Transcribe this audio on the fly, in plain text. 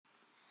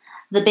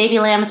The Baby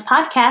Lambs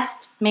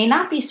podcast may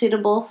not be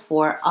suitable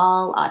for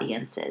all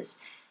audiences.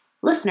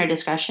 Listener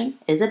discretion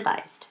is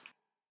advised.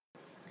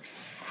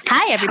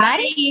 Hi,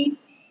 everybody.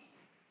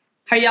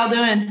 Hi. How y'all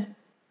doing?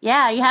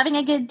 Yeah, you having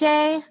a good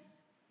day?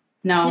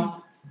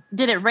 No.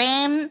 Did it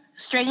rain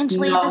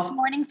strangely this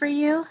morning for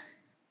you?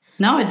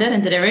 No, it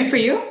didn't. Did it rain for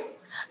you?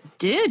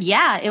 Dude,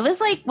 yeah. It was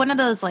like one of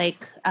those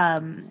like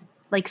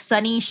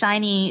sunny,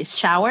 shiny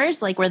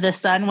showers, like where the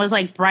sun was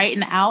like bright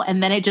and out,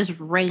 and then it just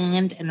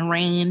rained and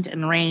rained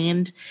and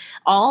rained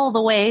all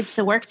the way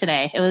to work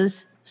today. It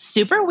was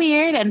super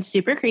weird and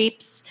super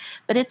creeps,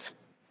 but it's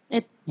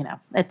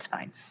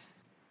fine.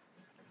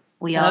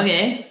 We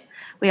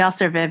all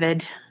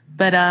survived.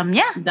 But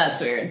yeah.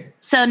 That's weird.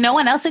 So no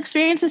one else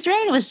experienced this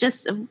rain? It was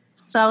just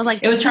I was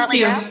like, it was just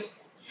you.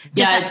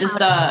 Yeah, it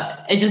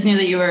just knew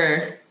that you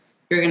were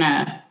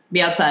gonna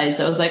be outside.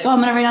 So I was like,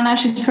 I'm gonna rain on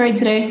Ashley's parade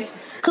today.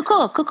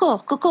 Cool.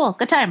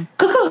 Good time.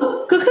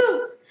 Cool.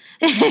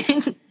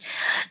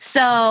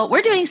 So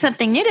we're doing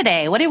something new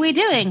today. What are we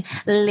doing,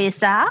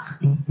 Lisa?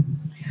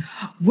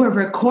 We're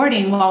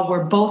recording while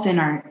we're both in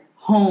our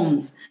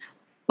homes.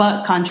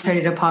 But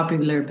contrary to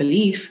popular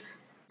belief,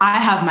 I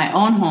have my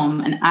own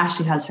home and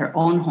Ashley has her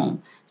own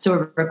home. So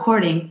we're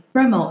recording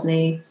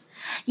remotely.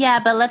 Yeah,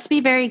 but let's be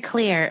very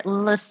clear.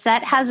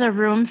 Lisette has a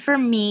room for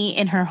me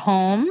in her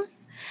home.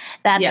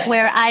 That's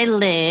where I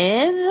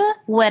live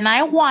when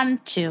I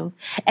want to.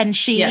 And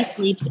she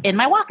sleeps in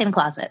my walk-in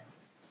closet.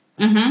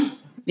 Mm-hmm.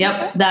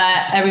 Yep.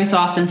 That every so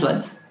often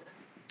floods.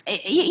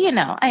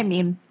 I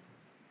mean.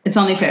 It's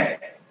only fair.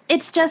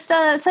 It's just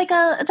it's like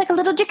a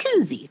little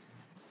jacuzzi.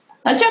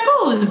 A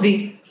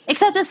jacuzzi.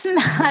 Except it's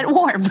not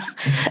warm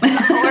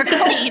or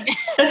clean.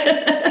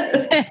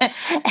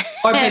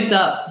 Or picked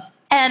up.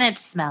 And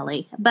it's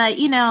smelly. But,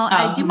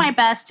 I do my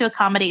best to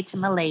accommodate to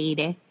my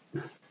lady.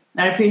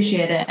 I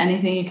appreciate it.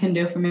 Anything you can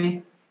do for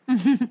me.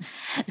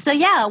 So,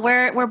 yeah,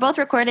 we're both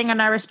recording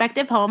in our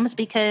respective homes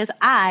because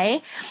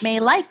I may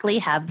likely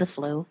have the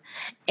flu.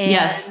 And,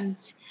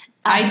 yes.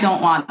 I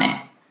don't want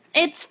it.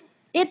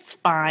 It's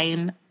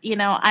fine.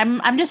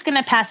 I'm just going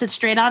to pass it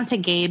straight on to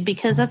Gabe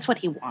because that's what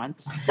he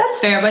wants. That's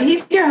fair, but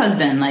he's your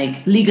husband,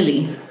 like,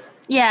 legally.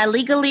 Yeah,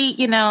 legally,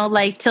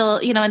 like till,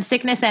 in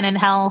sickness and in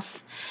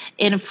health,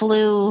 in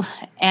flu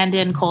and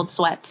in cold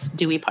sweats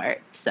do we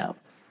part. So,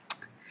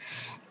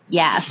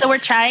 yeah. So we're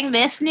trying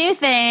this new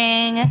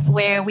thing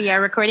where we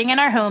are recording in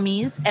our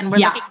homies and we're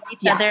looking at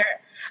each other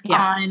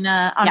on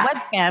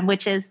webcam,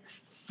 which is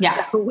so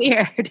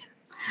weird.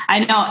 I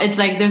know. It's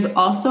like there's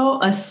also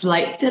a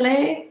slight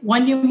delay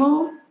when you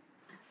move.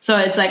 So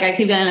it's like I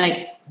keep getting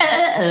like,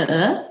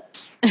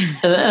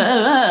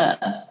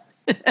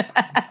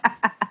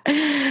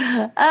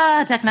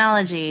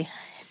 technology.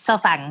 So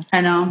fun.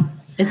 I know.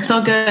 It's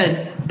so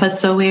good, but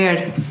so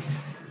weird.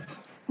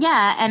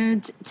 Yeah,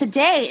 and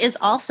today is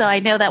also, I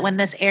know that when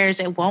this airs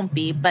it won't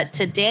be, but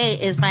today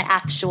is my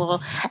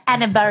actual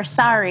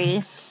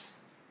anniversary.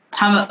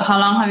 How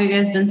long have you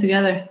guys been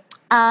together?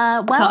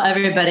 Tell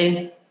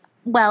everybody.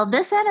 Well,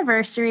 this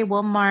anniversary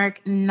will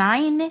mark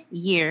 9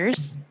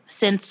 years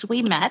since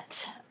we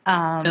met.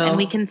 And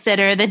we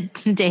consider the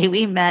day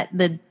we met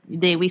the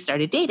day we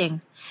started dating.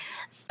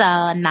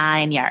 So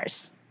 9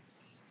 years.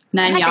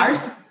 9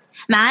 years?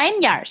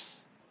 9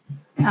 years.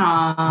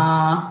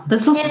 Aww,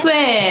 that's so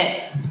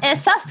sweet.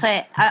 It's so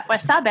sweet. We're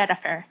so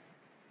beautiful.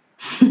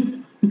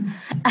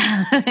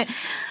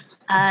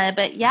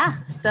 But yeah,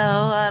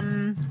 so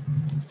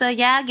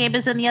yeah, Gabe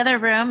is in the other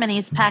room and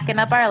he's packing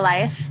up our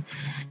life.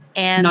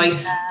 And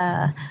nice.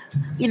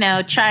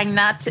 Trying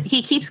not to.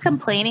 He keeps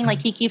complaining.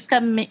 Like he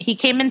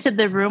came into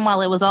the room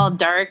while it was all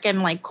dark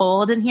and like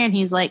cold in here, and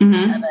he's like,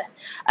 I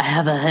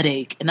have a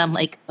headache, and I'm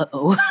like,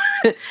 uh-oh.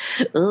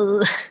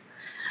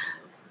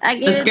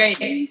 That's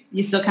great.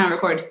 You still can't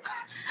record.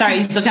 Sorry,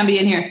 you still can't be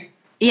in here.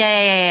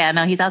 Yeah.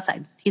 No, he's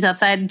outside. He's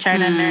outside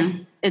trying to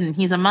nurse, and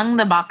he's among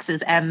the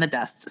boxes and the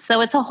dust.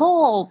 So it's a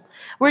whole.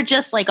 We're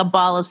just like a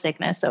ball of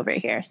sickness over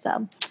here.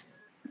 So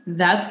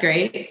that's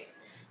great.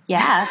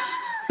 Yeah.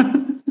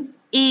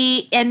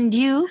 And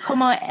you,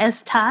 ¿cómo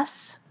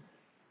estás?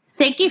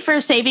 Thank you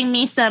for saving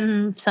me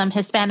some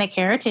Hispanic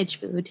heritage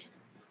food.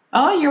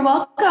 Oh, you're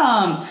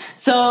welcome.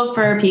 So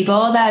for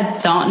people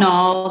that don't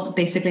know,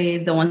 basically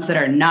the ones that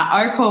are not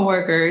our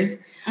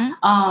coworkers,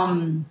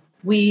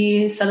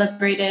 we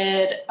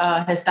celebrated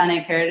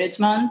Hispanic Heritage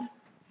Month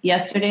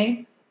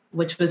yesterday,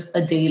 which was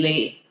a day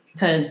late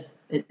because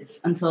it's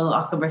until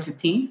October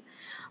 15th.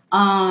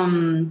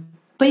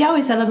 But yeah,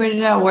 we celebrated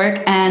it at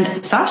work,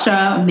 and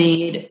Sasha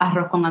made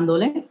arroz con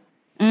andole,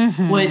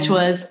 which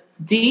was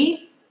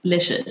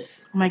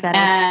delicious. Oh my God.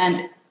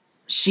 And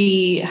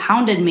she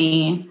hounded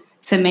me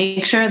to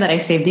make sure that I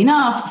saved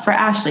enough for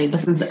Ashley. But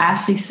since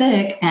Ashley's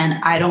sick and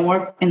I don't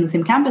work in the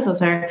same campus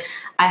as her,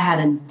 I had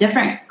a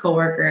different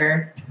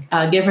coworker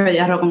give her the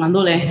arroz con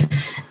andole.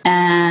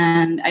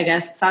 And I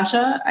guess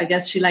Sasha,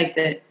 she liked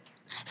it.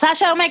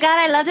 Sasha, oh my God,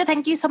 I loved it.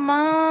 Thank you so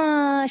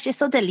much. It's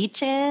so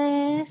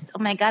delicious. Oh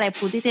my God, I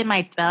put it in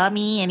my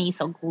tummy and it's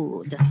so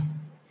good.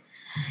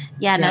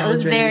 Yeah, no, Yeah, it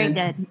was really very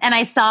good. And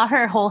I saw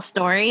her whole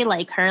story,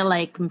 like her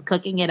like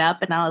cooking it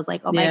up, and I was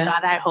like, oh my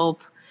God, I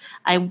hope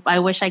I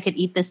wish I could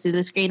eat this through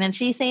the screen. And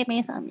she saved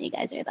me some. You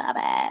guys are the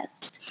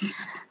best.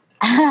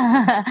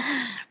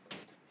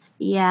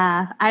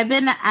 Yeah,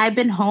 I've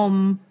been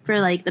home for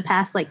like the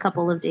past like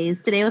couple of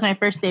days. Today was my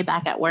first day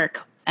back at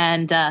work,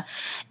 and our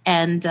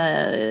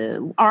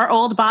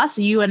old boss,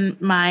 you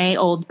and my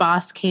old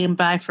boss, came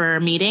by for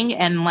a meeting,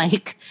 and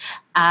like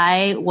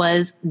I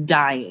was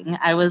dying.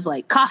 I was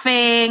like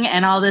coughing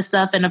and all this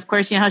stuff, and of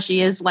course, you know how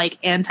she is like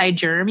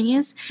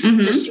anti-germies.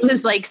 So she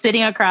was like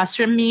sitting across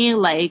from me,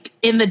 like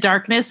in the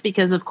darkness,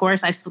 because of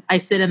course I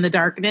sit in the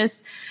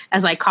darkness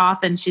as I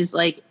cough, and she's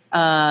like,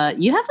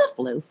 "You have the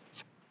flu."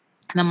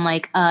 And I'm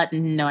like,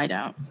 no, I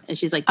don't. And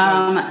she's like,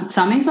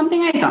 tell me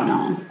something I don't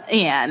know.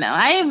 yeah, no,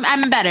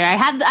 I'm better.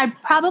 I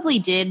probably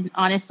did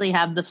honestly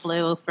have the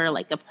flu for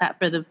like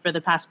for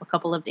the past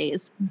couple of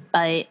days,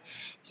 but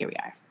here we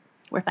are.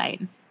 We're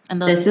fine.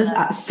 And this is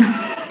us.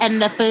 And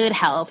the food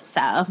helps.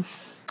 So,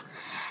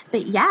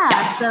 but yeah,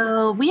 Yes.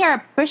 So we are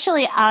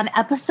officially on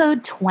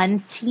episode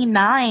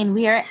 29.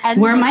 We're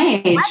my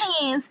age.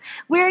 20s.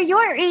 We're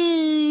your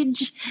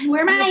age.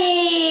 We're my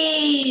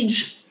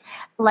age.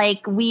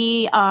 Like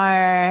we're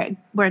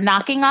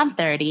knocking on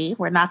 30.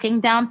 We're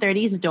knocking down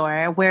 30's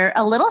door. We're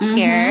a little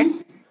scared.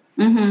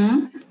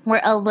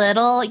 We're a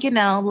little,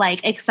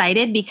 like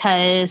excited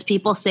because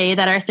people say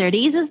that our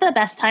 30s is the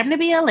best time to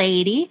be a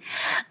lady.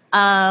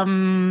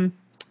 But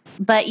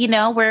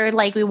we're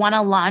like, we want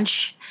to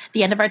launch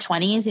the end of our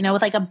 20s,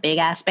 with like a big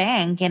ass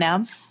bang,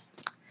 Yeah.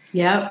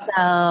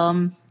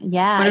 So,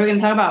 yeah. What are we going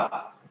to talk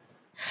about?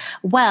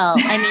 Well,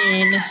 I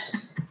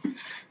mean,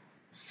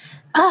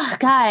 oh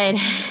God.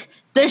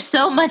 There's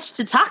so much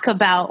to talk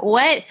about.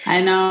 What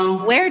I know.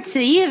 Where to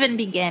even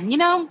begin?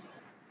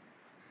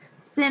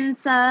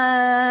 Since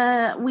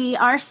we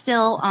are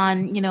still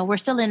on, we're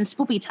still in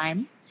spoopy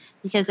time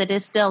because it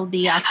is still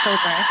the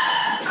October,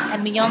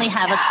 and we only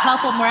have a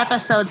couple more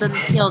episodes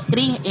until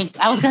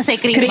I was gonna say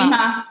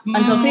Crima.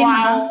 Until Crima.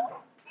 Wow.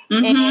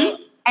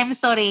 I'm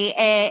sorry.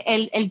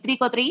 El Trick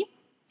or Treat.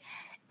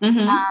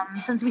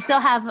 Since we still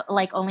have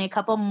like only a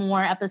couple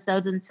more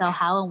episodes until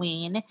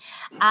Halloween,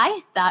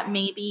 I thought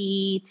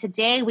maybe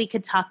today we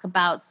could talk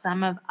about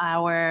some of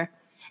our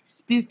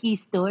spooky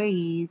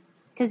stories.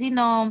 Because,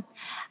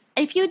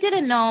 if you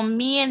didn't know,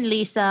 me and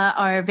Lisa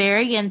are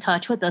very in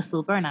touch with the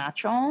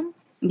supernatural.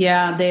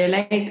 Yeah, they're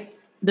like,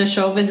 the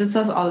show visits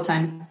us all the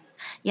time.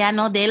 Yeah,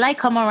 no, they like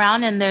come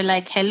around and they're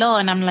like, hello.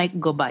 And I'm like,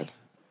 goodbye.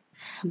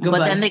 But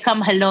then they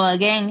come hello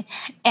again.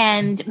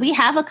 And we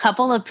have a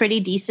couple of pretty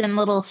decent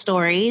little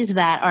stories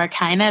that are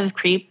kind of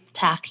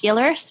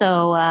creeptacular.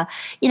 So,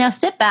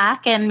 sit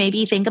back and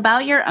maybe think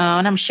about your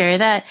own. I'm sure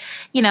that,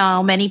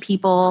 many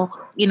people,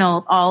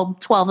 all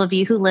 12 of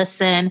you who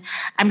listen,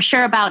 I'm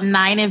sure about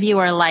 9 of you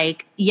are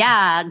like,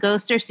 yeah,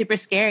 ghosts are super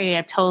scary.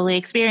 I've totally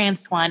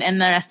experienced one.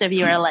 And the rest of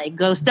you are like,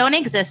 ghosts don't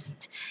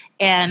exist.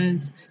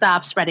 And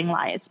stop spreading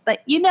lies.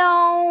 But,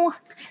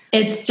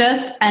 it's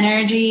just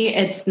energy.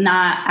 It's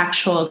not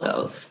actual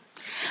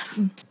ghosts.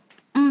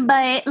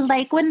 But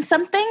like when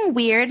something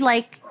weird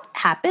like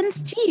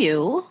happens to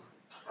you,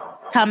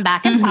 come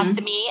back and talk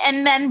to me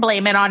and then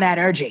blame it on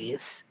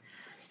energies.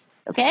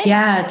 Okay?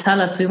 Yeah, tell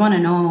us. We want to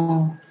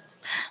know.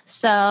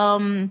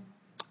 So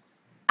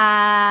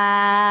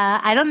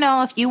I don't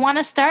know if you want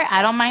to start.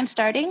 I don't mind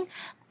starting.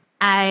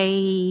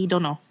 I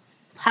don't know.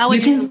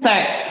 You can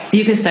start.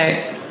 You can start.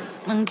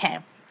 Okay.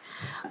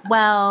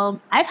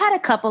 Well, I've had a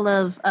couple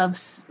of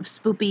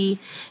spoopy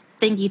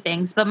thingy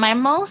things, but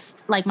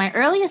my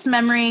earliest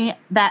memory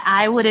that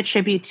I would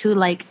attribute to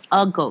like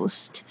a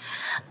ghost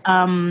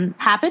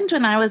happened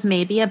when I was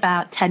maybe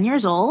about 10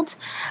 years old.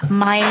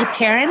 My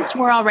parents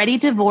were already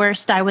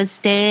divorced. I was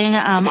staying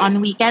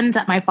on weekends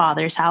at my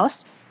father's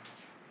house.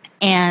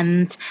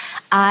 And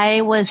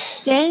I was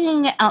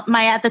staying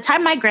at the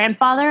time my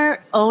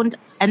grandfather owned,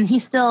 and he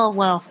still,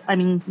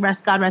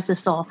 God rest his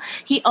soul.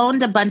 He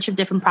owned a bunch of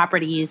different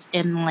properties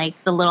in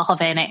like the Little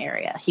Havana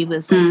area. He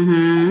was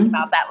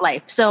about that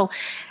life. So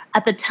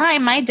at the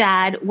time, my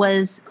dad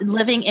was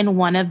living in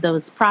one of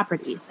those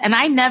properties. And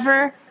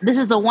this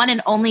is the one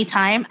and only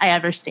time I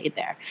ever stayed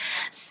there.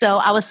 So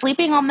I was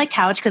sleeping on the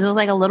couch because it was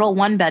like a little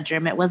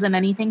 1-bedroom. It wasn't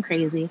anything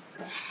crazy.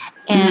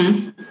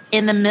 And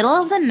in the middle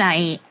of the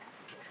night,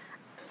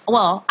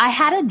 I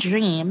had a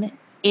dream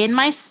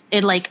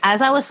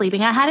as I was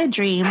sleeping, I had a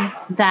dream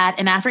that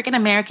an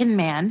African-American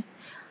man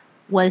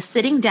was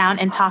sitting down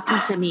and talking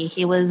to me.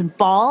 He was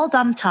bald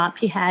on top.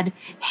 He had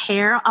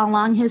hair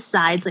along his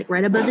sides, like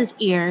right above his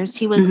ears.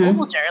 He was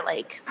older,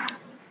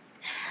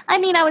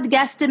 I would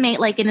guesstimate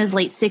like in his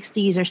late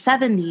 60s or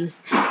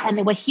 70s.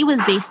 And what he was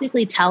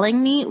basically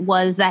telling me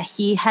was that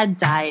he had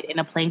died in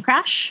a plane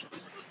crash.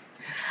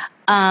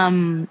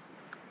 And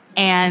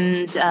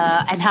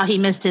how he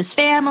missed his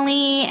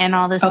family and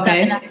all this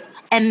stuff.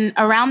 And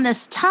around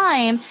this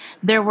time,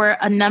 there were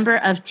a number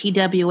of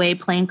TWA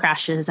plane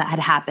crashes that had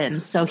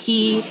happened. So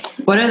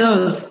What are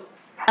those?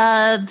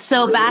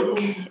 So back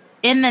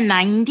in the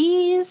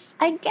 90s,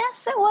 I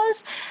guess it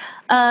was,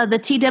 the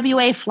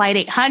TWA Flight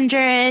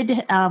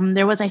 800.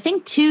 There was, I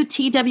think, 2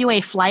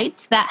 TWA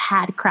flights that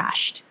had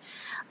crashed.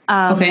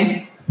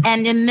 Okay.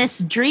 And in this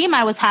dream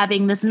I was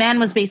having, this man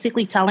was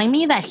basically telling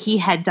me that he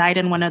had died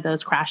in one of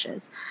those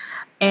crashes.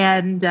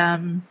 And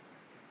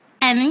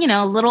you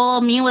know,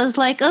 little me was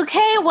like,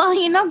 okay, well,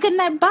 you know, good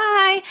night,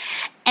 bye.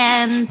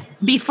 And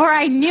before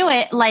I knew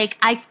it, like,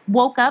 I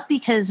woke up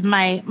because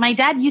my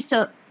dad used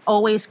to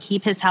always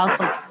keep his house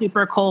like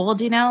super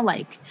cold, you know,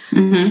 like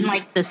in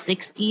like the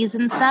 60s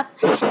and stuff.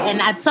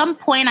 And at some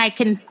point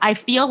I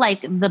feel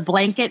like the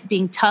blanket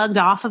being tugged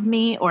off of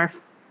me or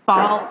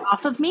fall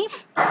off of me.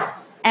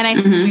 And I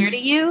swear to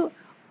you,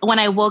 when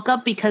I woke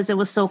up because it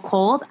was so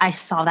cold, I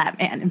saw that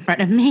man in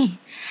front of me.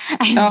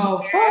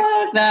 Fuck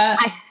that.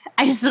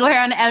 I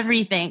swear on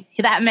everything,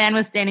 that man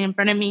was standing in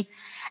front of me.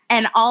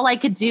 And all I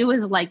could do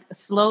was like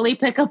slowly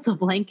pick up the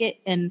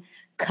blanket and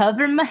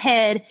cover my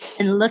head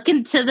and look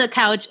into the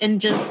couch and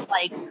just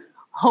like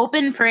hope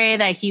and pray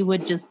that he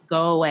would just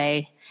go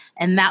away.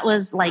 And that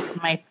was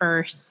like my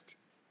first,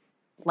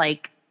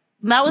 like,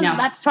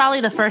 that's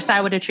probably the first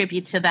I would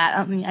attribute to that.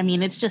 I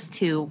mean, it's just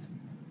too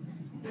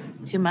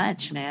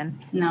much,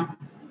 man. No.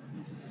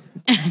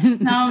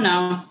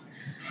 No.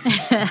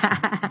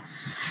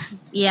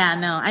 Yeah,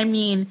 no. I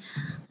mean,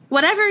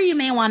 whatever you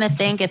may want to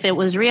think, if it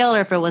was real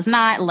or if it was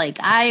not, like,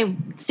 I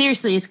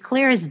seriously, as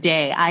clear as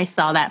day, I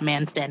saw that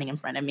man standing in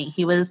front of me.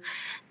 He was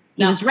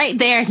right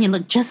there, and he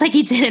looked just like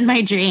he did in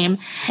my dream.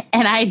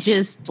 And I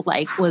just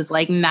like was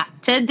like, not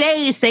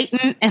today,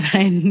 Satan. And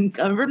I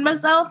covered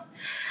myself.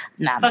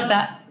 Nah, fuck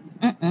that.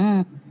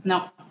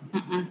 No.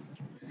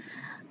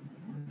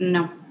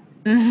 No.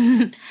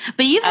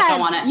 But you've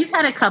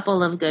had a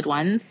couple of good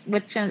ones.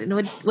 Which one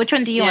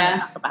do you want to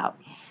talk about?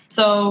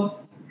 So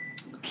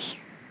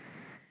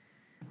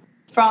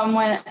from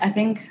when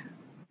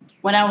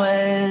I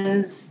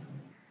was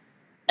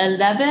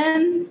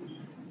 11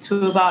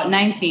 to about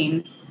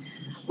 19,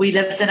 we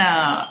lived in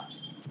a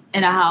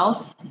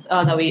house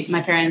that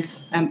my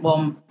parents and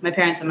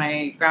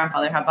my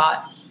grandfather had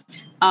bought.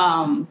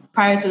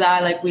 Prior to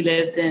that, like, we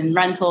lived in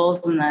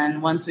rentals, and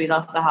then once we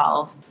lost the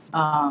house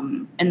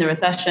in the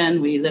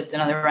recession, we lived in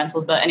other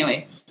rentals. But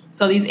anyway,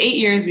 so these 8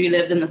 years we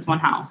lived in this one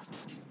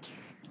house,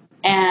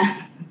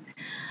 and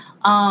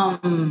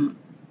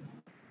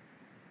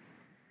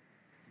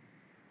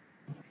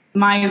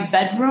my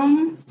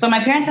bedroom. So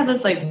my parents had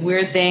this like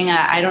weird thing.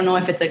 I don't know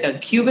if it's like a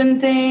Cuban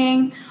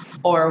thing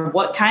or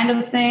what kind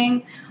of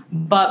thing,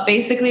 but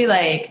basically,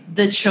 like,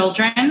 the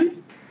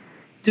children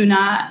do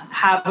not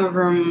have a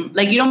room.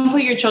 Like, you don't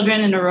put your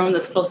children in a room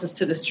that's closest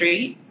to the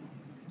street,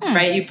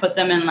 right? You put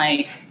them in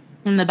like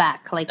in the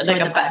back, like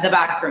the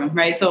back room,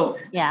 right? So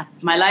yeah,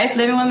 my life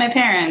living with my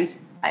parents,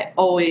 I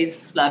always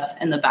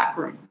slept in the back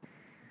room.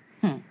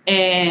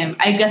 And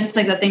I guess it's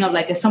like the thing of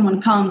like, if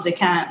someone comes, they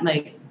can't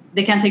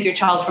take your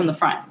child from the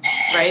front,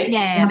 right?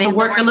 Yeah, you have to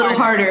work a little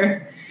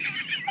harder.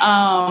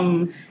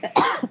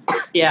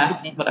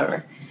 Yeah,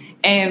 whatever.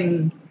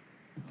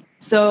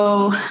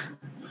 So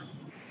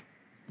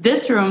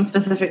this room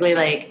specifically,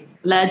 like,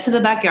 led to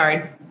the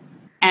backyard,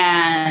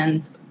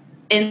 and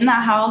in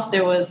that house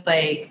there was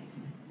like,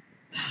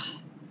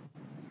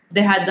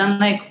 they had done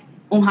like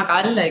un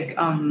jacal, like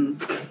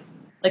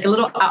a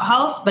little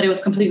outhouse, but it was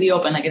completely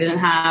open. Like, it didn't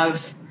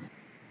have,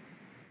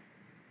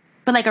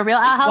 but like a real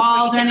outhouse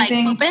walls where you or can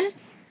anything. like poop in?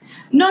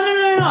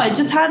 No. It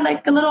just had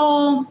like a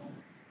little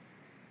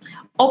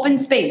open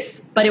space,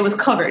 but it was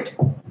covered,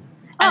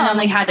 and then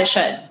they had a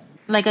shed,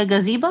 like a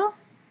gazebo.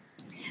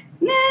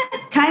 Nah,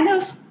 kind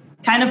of,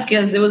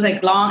 because it was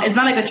like long. It's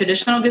not like a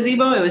traditional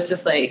gazebo. It was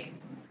just like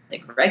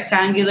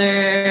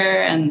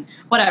rectangular and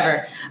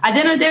whatever. At the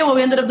end of the day, what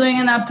we ended up doing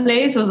in that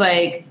place was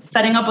like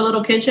setting up a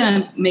little kitchen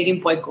and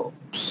making puerco.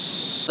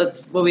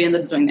 That's what we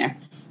ended up doing there.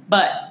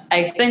 But I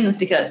explained this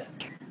because,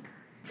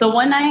 so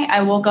one night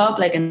I woke up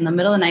like in the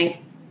middle of the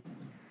night,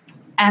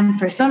 and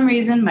for some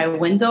reason my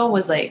window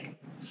was like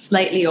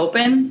slightly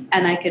open,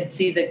 and I could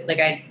see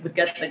I would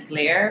get the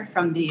glare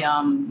from the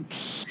Can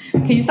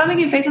you stop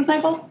making faces,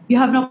 Michael? You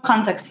have no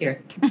context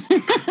here.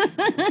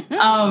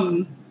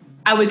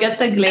 I would get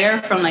the glare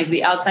from like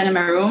the outside of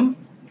my room.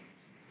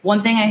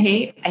 One thing I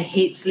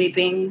hate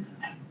sleeping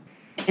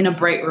in a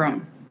bright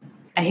room.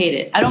 I hate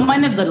it. I don't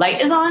mind if the light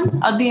is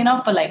on, oddly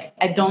enough, but like,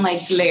 I don't like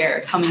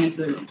glare coming into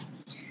the room.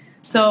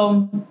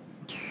 So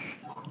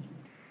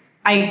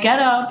I get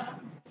up,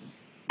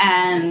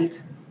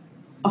 and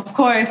of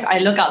course I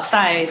look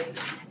outside,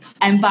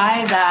 and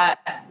by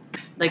that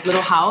like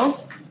little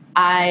house,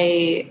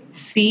 I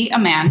see a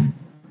man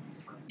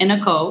in a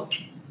coat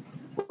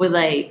with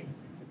like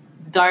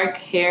dark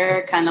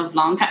hair, kind of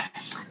long.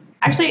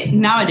 Actually,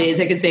 nowadays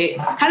I could say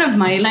kind of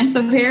my length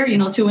of hair,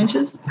 2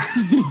 inches.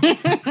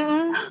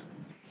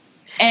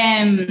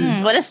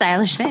 And what a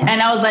stylish man.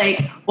 And I was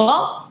like,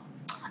 well,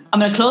 I'm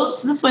going to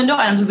close this window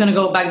and I'm just going to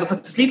go back the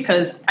fuck to sleep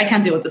because I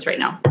can't deal with this right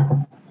now.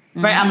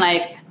 Right? I'm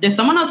like, there's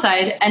someone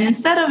outside. And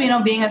instead of,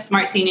 being a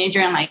smart teenager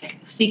and like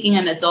seeking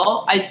an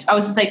adult, I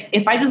was just like,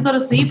 if I just go to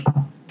sleep,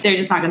 they're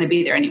just not going to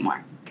be there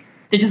anymore.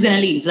 they're just gonna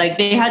leave. Like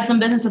they had some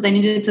business that they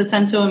needed to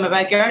attend to in my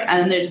backyard, and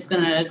then they're just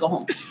gonna go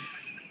home.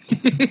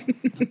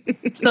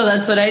 So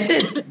that's what I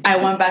did. I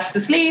went back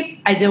to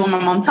sleep. I did what my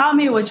mom taught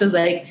me, which was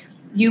like,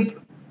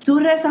 tú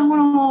rezas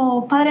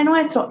uno Padre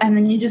Nuestro, and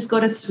then you just go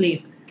to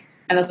sleep.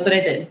 And that's what I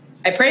did.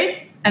 I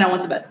prayed, and I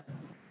went to bed.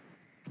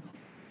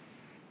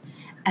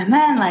 And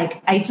man,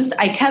 like, I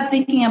kept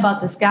thinking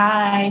about this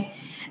guy,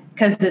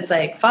 because it's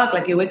like, fuck,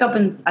 like, you wake up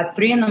at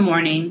 3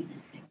 a.m,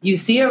 you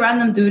see a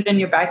random dude in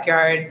your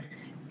backyard,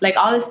 like,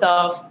 all this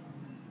stuff.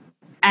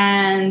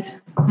 And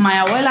my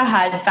abuela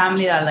had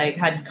family that, like,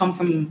 had come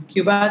from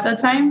Cuba at that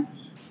time,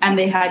 and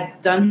they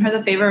had done her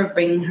the favor of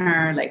bringing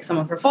her, like, some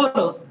of her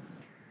photos.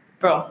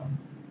 Bro,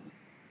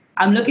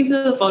 I'm looking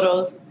through the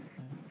photos,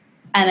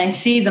 and I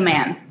see the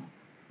man.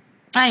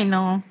 I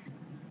know.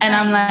 And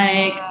I'm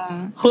like,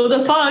 who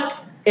the fuck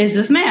is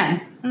this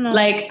man? No.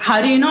 Like,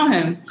 how do you know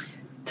him?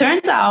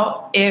 Turns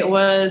out it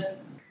was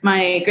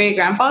my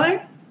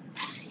great-grandfather.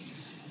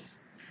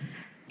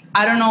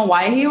 I don't know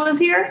why he was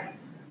here.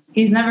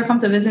 He's never come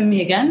to visit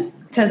me again,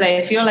 because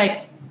I feel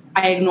like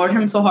I ignored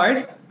him so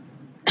hard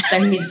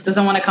that he just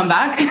doesn't want to come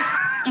back.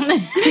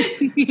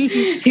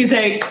 He's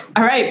like,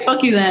 all right,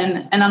 fuck you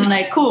then. And I'm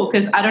like, cool,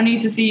 because I don't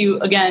need to see you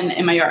again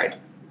in my yard.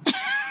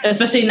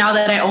 Especially now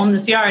that I own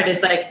this yard,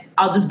 it's like,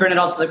 I'll just burn it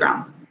all to the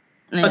ground.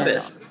 Yeah. Fuck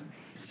this.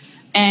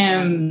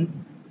 And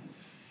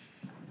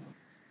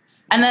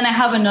then I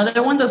have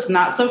another one that's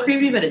not so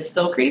creepy, but it's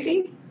still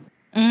creepy.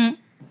 Mm-hmm. Do you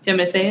want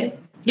me to say it?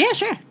 Yeah,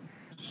 sure.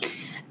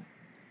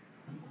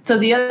 So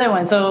the other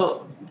one,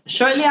 so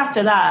shortly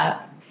after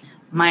that,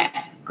 my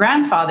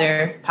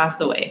grandfather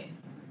passed away.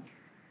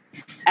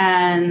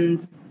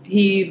 And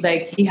he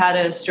had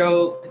a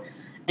stroke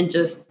and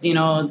just,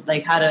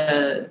 like had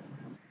a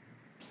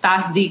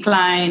fast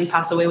decline,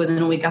 passed away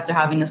within a week after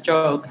having a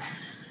stroke.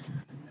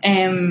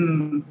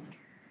 And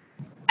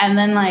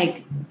then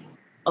like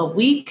a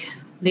week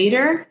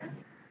later,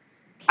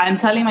 I'm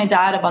telling my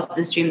dad about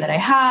this dream that I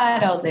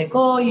had. I was like,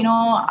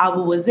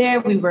 Abu was there.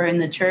 We were in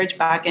the church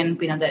back in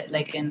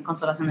like in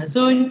Consolación del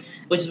Sur,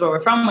 which is where we're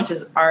from, which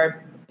is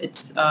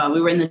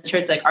we were in the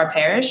church, like our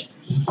parish.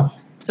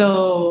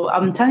 So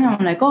I'm telling him,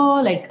 I'm like,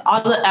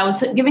 I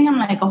was giving him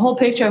like a whole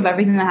picture of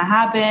everything that had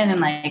happened. And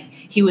like,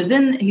 he was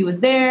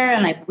there,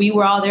 and like, we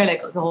were all there,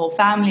 like the whole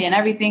family and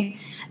everything.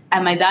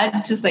 And my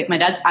dad's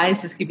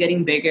eyes just keep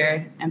getting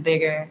bigger and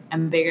bigger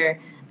and bigger.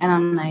 And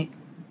I'm like,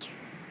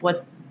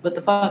 what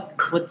the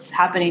fuck? What's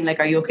happening? Like,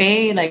 are you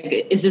okay?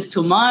 Like, is this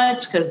too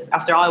much? Because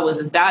after all, it was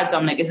his dad. So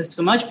I'm like, is this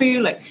too much for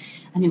you? Like,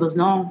 and he goes,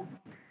 no,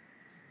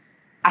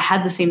 I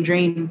had the same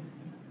dream.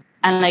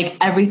 And like,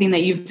 everything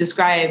that you've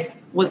described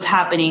was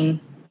happening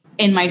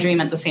in my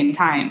dream at the same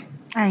time.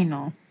 I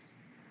know.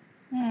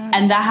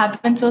 And that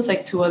happened to us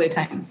like 2 other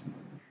times.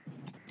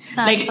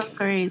 That's so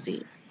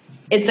crazy.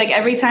 It's like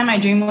every time I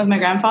dream with my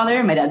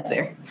grandfather, my dad's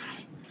there.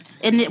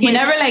 And he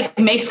never like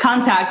makes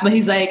contact, but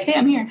he's like, hey,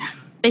 I'm here.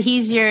 But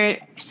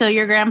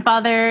your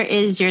grandfather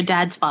is your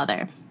dad's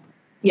father.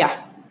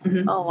 Yeah.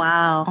 Mm-hmm. Oh,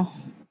 wow.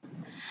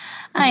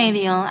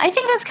 Ideal. I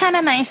think that's kind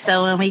of nice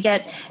though when we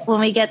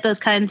get those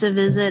kinds of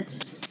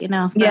visits,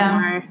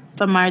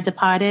 from our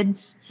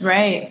departeds.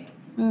 Right.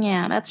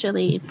 Yeah, that's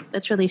really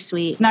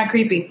sweet. It's not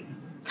creepy.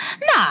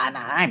 Nah.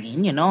 I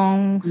mean,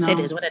 It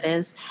is what it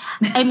is.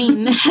 I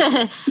mean,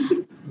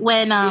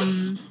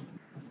 when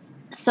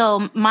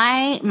so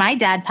my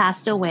dad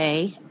passed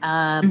away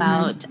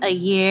about a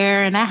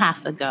year and a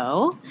half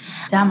ago.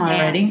 Damn,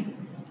 already.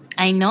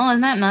 I know,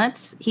 isn't that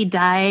nuts? He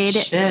died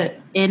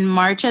in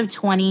March of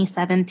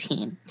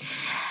 2017.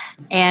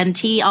 And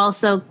he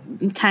also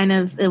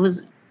it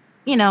was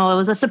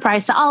a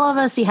surprise to all of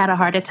us. He had a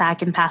heart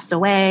attack and passed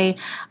away.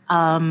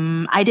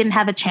 I didn't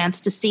have a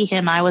chance to see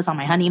him. I was on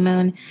my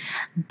honeymoon.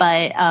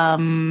 But,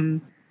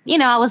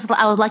 I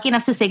was lucky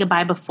enough to say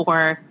goodbye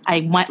before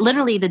I went.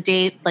 Literally the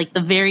day, like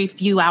the very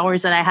few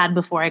hours that I had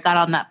before I got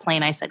on that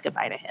plane, I said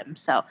goodbye to him.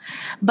 So,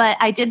 but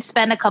I did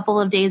spend a couple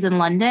of days in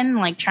London,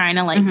 like trying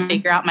to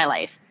figure out my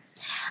life.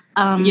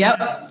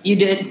 Yep, you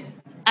did.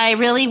 I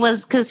really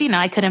was, because,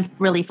 I couldn't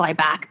really fly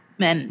back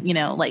and,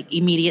 like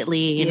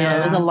immediately,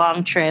 it was a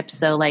long trip.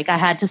 So like I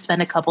had to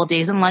spend a couple of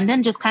days in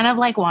London, just kind of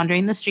like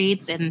wandering the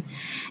streets and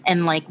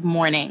like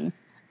mourning,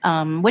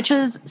 which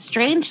was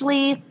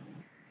strangely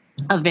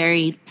a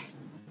very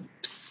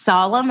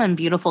solemn and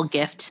beautiful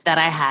gift that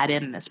I had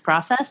in this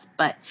process.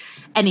 But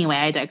anyway,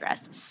 I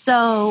digress.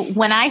 So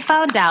when I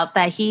found out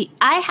that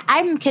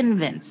I'm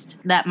convinced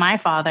that my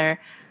father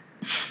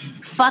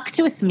fucked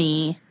with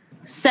me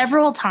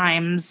several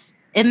times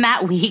in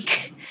that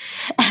week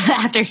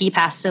after he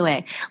passed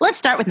away. Let's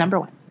start with number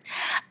one.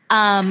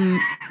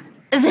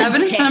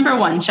 Evidence number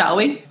one, shall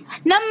we?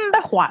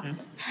 Number one.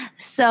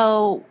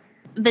 So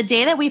the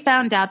day that we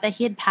found out that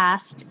he had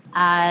passed,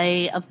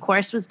 I, of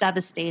course, was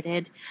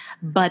devastated.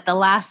 But the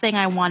last thing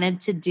I wanted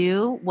to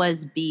do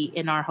was be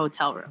in our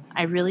hotel room.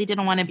 I really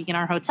didn't want to be in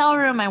our hotel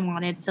room. I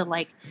wanted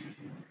to,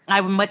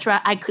 I would much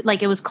rather,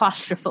 it was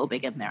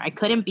claustrophobic in there. I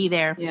couldn't be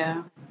there.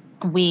 Yeah.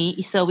 we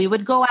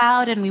would go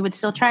out and we would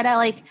still try to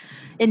like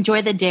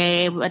enjoy the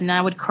day, and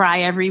I would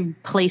cry every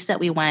place that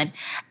we went.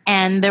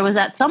 And there was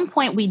at some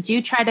point we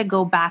do try to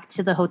go back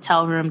to the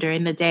hotel room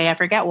during the day. I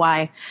forget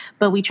why,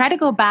 but we try to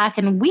go back,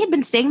 and we had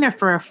been staying there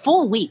for a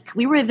full week.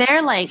 We were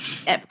there like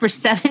for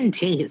 7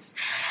 days.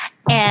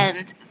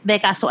 And de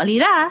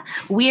casualidad,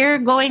 we're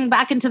going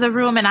back into the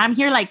room, and I'm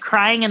here like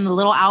crying in the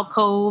little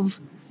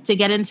alcove to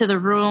get into the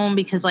room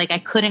because like I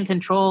couldn't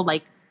control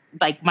like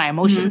my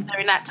emotions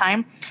during that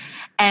time.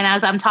 And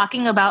as I'm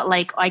talking about,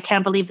 like, I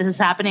can't believe this is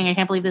happening, I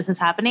can't believe this is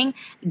happening,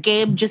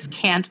 Gabe just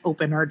can't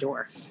open our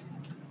door.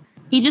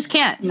 He just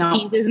can't. No.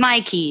 He uses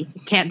my key.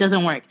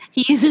 Doesn't work.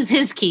 He uses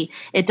his key.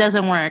 It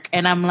doesn't work.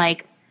 And I'm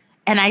like,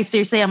 I'm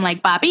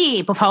like,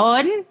 papi, por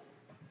favor.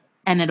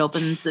 And it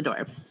opens the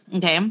door.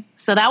 Okay.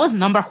 So that was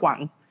number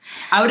one.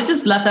 I would have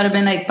just left. I'd have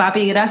been like,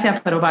 papi, gracias,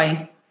 pero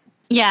bye.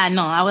 Yeah,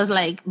 no, I was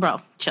like,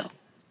 bro, chill.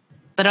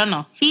 But I don't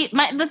know.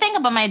 The thing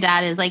about my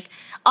dad is like,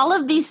 all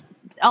of these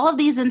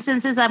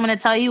instances I'm going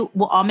to tell you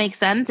will all make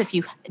sense if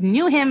you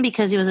knew him,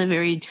 because he was a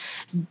very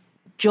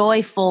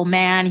joyful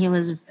man. He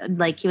was a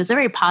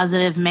very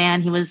positive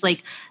man. He was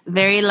like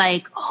very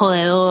like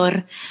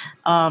jodedor.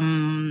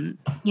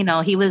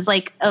 He was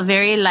like a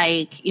very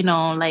like,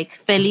 like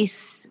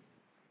feliz.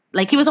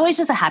 Like he was always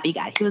just a happy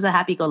guy. He was a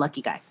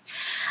happy-go-lucky guy.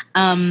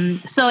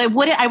 So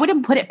I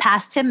wouldn't put it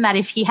past him that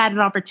if he had an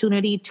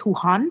opportunity to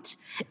hunt,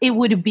 it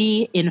would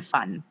be in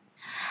fun.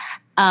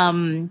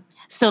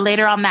 So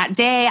later on that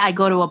day, I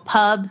go to a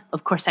pub.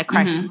 Of course, I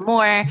cry some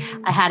more.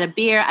 I had a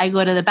beer. I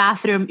go to the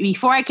bathroom.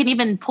 Before I can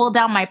even pull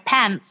down my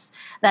pants,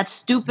 that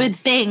stupid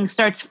thing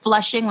starts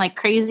flushing like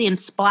crazy and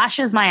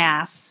splashes my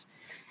ass.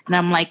 And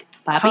I'm like,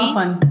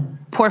 papi,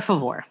 por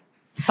favor.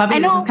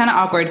 Papi, this is kind of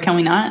awkward. Can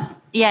we not?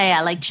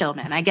 Yeah, like chill,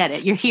 man. I get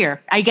it. You're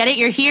here.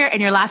 You're here,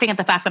 and you're laughing at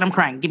the fact that I'm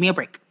crying. Give me a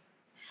break.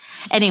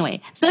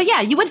 Anyway, so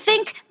yeah, you would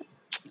think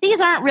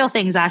these aren't real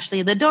things,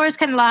 Ashley. The doors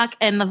can lock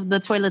and the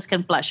toilets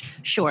can flush.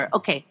 Sure.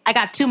 Okay, I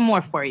got 2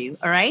 more for you,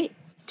 all right?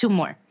 2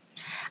 more.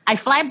 I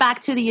fly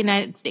back to the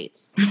United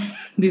States.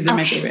 These are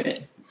my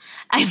favorite.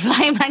 I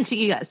fly back to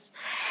U.S.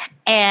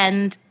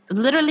 And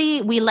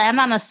literally we land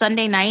on a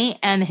Sunday night,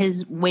 and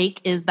his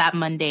wake is that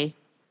Monday,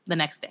 the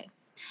next day.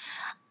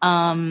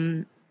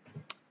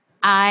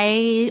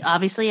 I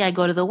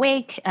go to the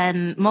wake,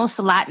 and most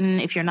Latin,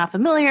 if you're not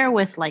familiar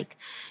with like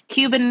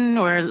Cuban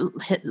or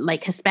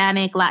like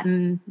Hispanic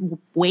Latin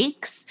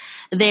wakes,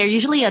 they're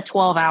usually a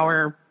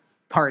 12-hour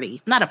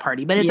party. Not a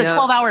party, but it's a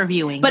 12-hour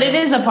viewing. But it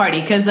is a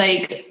party because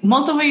like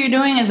most of what you're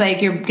doing is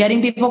like you're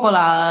getting people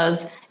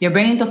coladas, you're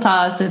bringing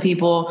tostadas to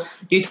people,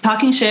 you're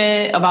talking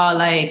shit about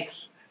like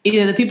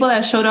either the people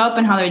that showed up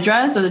and how they're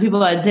dressed or the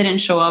people that didn't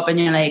show up, and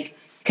you're like,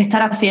 ¿qué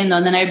estar haciendo?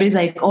 And then everybody's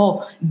like,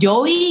 oh,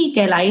 yo vi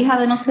que la hija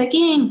de no sé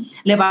quién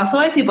le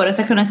pasó esto y por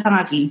eso es que no están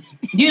aquí.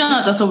 You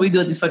know that's what we do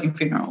at these fucking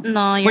funerals.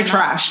 No, we're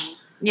trash.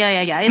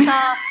 Yeah. It's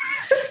all...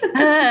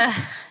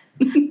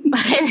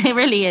 it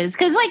really is.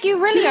 Because, like,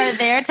 you really are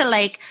there to,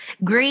 like,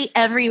 greet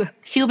every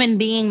human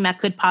being that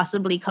could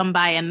possibly come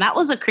by. And that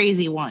was a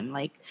crazy one.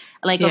 Like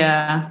the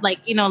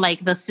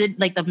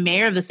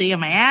mayor of the city of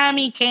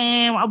Miami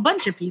came. A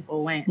bunch of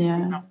people went.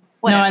 Yeah.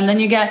 No, and then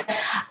you get,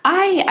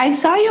 I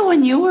saw you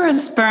when you were a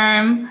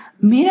sperm.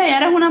 Mira, ya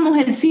eres una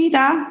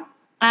mujercita.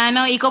 I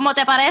know, y como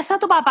te parece a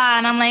tu papá?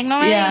 And I'm like, no,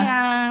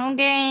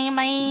 okay,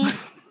 bye.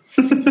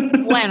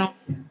 Bueno.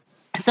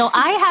 So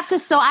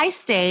I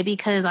stay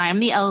because I'm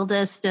the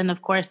eldest, and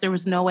of course there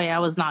was no way I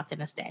was not going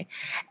to stay.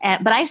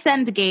 But I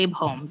send Gabe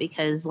home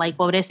because, like,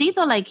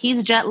 pobrecito, like,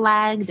 he's jet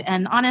lagged,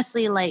 and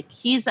honestly, like,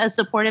 he's as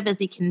supportive as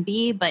he can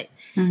be, but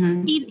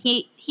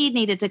he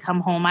needed to come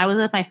home. I was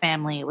with my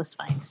family. It was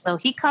fine. So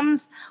he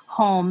comes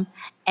home,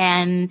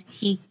 and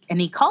he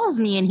calls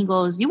me, and he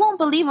goes, "You won't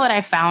believe what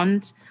I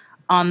found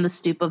on the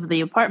stoop of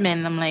the apartment."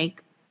 And I'm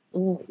like,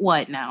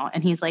 what now?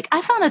 And he's like,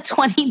 I found a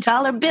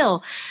 $20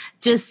 bill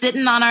just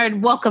sitting on our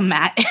welcome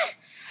mat.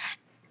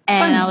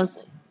 And I was,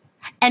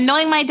 and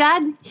knowing my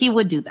dad, he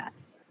would do that.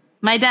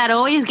 My dad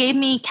always gave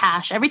me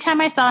cash. Every time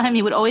I saw him,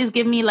 he would always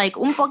give me like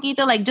un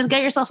poquito, like just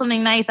get yourself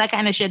something nice, that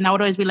kind of shit. And I would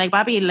always be like,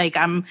 papi, like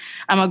I'm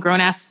a grown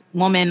ass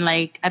woman,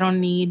 like I don't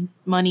need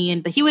money.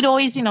 But he would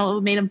always, it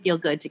made him feel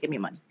good to give me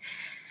money.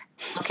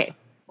 Okay.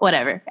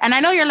 Whatever. And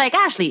I know you're like,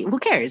 Ashley, who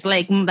cares?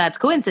 Like, that's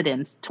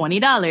coincidence.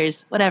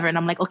 $20, whatever. And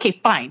I'm like, okay,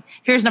 fine.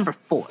 Here's number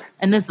 4.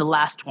 And this is the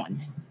last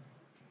one.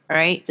 All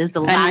right? This is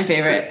the last my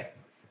favorite. Proof.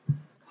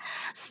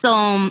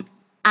 So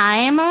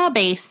I'm a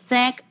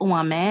basic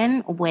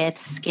woman with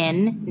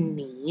skin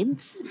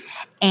needs.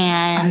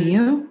 And are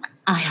you?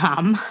 I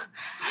am.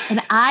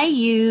 And I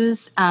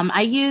use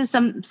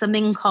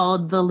something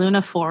called the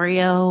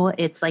Lunaforio.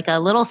 It's like a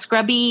little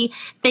scrubby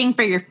thing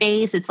for your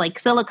face. It's like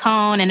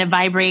silicone and it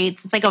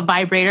vibrates. It's like a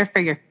vibrator for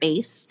your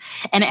face.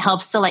 And it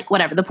helps to like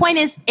whatever. The point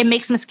is it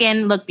makes my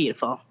skin look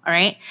beautiful. All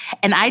right.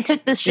 And I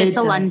took this shit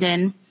to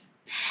London.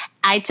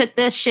 I took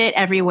this shit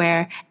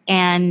everywhere.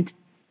 And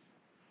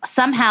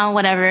somehow,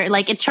 whatever,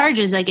 like it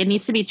charges, like it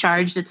needs to be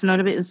charged. It's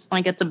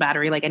like it's a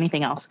battery like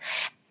anything else.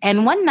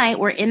 And one night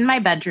we're in my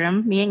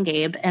bedroom, me and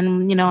Gabe,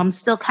 and, I'm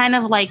still kind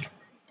of like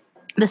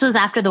this was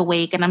after the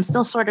wake, and I'm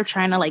still sort of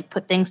trying to like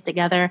put things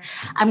together.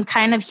 I'm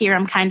kind of here,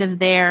 I'm kind of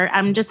there.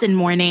 I'm just in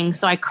mourning.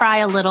 So I cry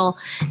a little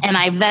and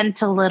I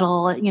vent a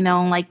little, you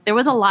know, like there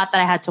was a lot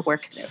that I had to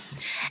work through.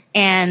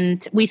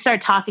 And we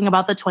start talking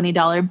about the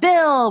 $20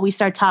 bill. We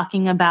start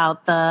talking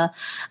about the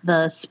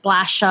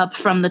splash up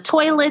from the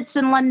toilets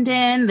in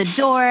London, the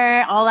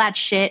door, all that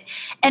shit.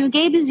 And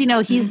Gabe is, you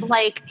know, he's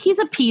like, he's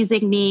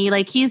appeasing me.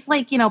 Like, he's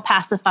like, you know,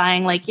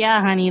 pacifying, like,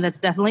 yeah, honey, that's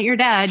definitely your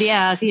dad.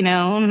 Yeah, you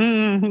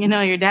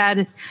know, your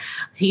dad,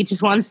 he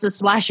just wants to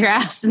splash your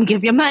ass and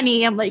give you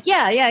money. I'm like,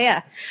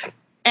 yeah.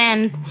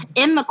 And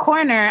in the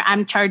corner,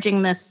 I'm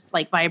charging this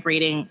like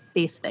vibrating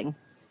bass thing.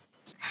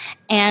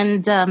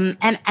 And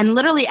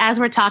literally as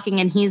we're talking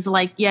and he's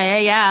like,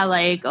 yeah,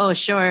 like, oh,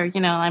 sure. You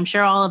know, I'm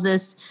sure all of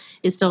this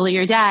is totally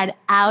your dad.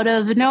 Out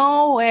of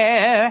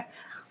nowhere,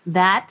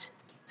 that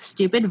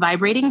stupid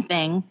vibrating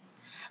thing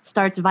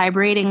starts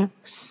vibrating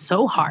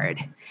so hard.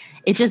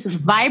 It just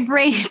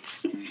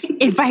vibrates.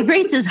 It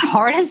vibrates as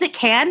hard as it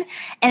can.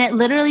 And it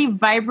literally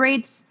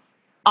vibrates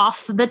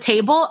off the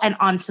table and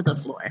onto the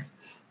floor.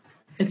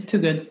 It's too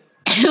good.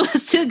 It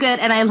was too good.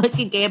 And I look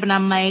at Gabe and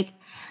I'm like,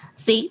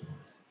 see?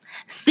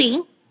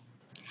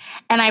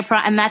 And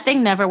and that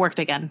thing never worked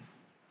again.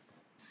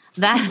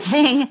 That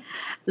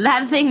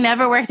thing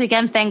never worked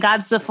again. Thank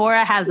God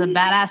Sephora has a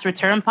badass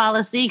return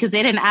policy because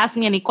they didn't ask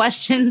me any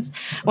questions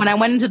when I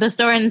went into the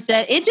store and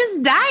said, it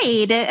just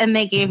died. And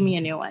they gave me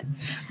a new one.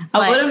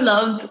 I would have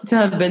loved to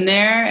have been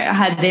there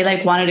had they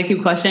like wanted to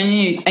keep questioning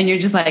you and you're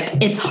just like,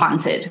 it's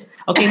haunted.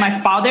 Okay, my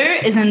father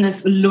is in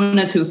this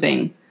Luna 2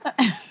 thing.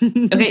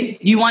 Okay,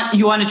 you want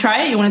to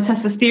try it? You want to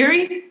test this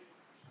theory?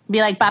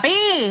 Be like,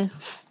 papi,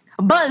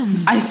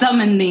 buzz. I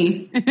summon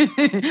thee.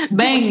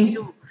 Bang.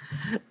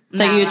 It's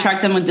like you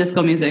attract them with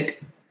disco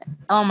music.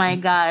 Oh my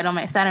God. Oh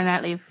my Saturday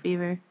Night Live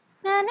fever.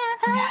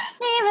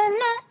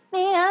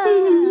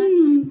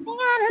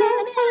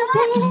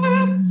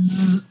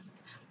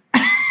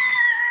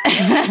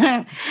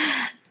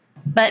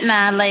 But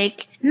nah,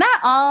 like not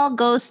all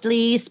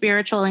ghostly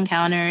spiritual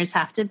encounters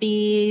have to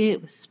be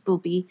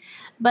spoopy,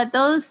 but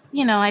those,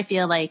 you know, I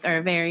feel like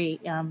are very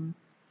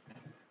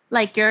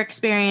like your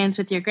experience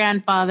with your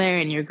grandfather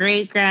and your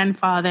great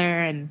grandfather,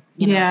 and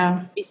you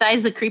know,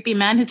 besides the creepy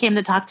man who came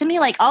to talk to me,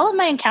 like all of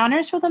my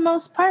encounters for the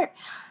most part,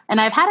 and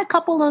I've had a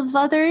couple of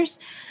others,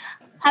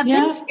 have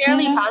been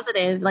fairly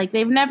positive. Like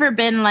they've never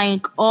been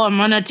like, oh, I'm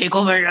gonna take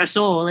over your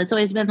soul. It's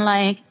always been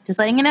like, just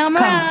letting you know I'm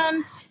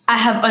around. I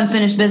have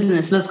unfinished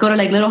business. Let's go to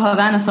like Little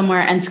Havana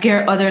somewhere and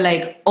scare other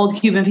like old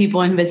Cuban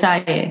people in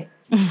Versailles.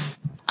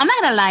 I'm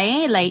not gonna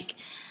lie, like,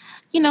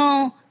 you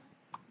know,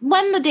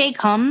 when the day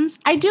comes,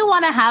 I do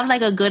want to have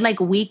like a good like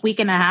week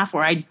and a half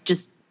where I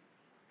just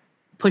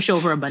push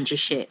over a bunch of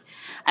shit.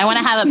 I want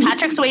to have a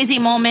Patrick Swayze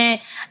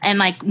moment and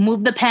like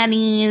move the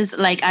pennies.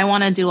 Like I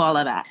want to do all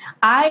of that.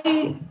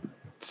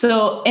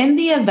 So in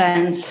the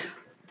event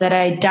that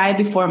I die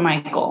before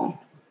Michael,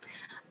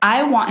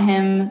 I want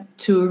him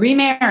to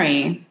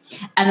remarry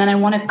and then I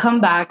want to come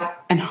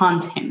back and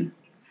haunt him.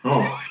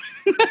 Oh.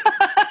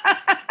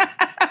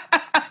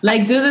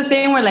 Like do the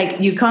thing where like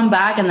you come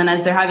back and then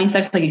as they're having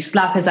sex, like you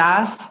slap his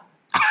ass.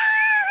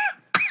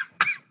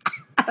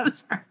 I'm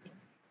sorry.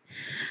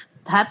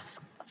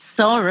 That's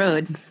so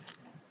rude.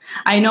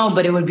 I know,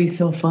 but it would be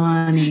so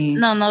funny.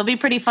 No, it'd be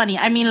pretty funny.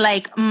 I mean,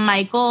 like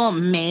Michael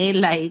may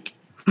like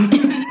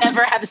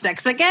never have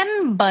sex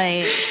again,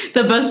 but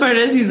the best part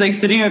is he's like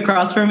sitting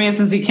across from me, and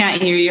since he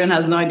can't hear you and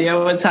has no idea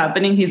what's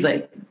happening, he's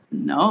like,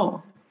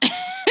 no.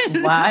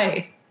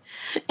 Why?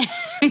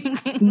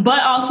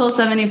 But also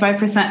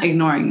 75%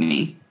 ignoring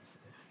me.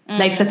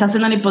 Like, se está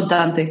haciendo lo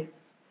importante.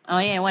 Oh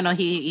yeah, bueno,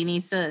 he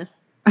needs to.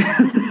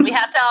 We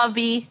have to all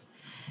be.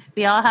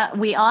 We all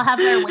have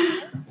our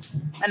ways,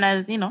 and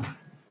as you know.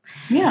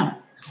 Yeah.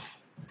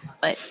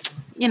 But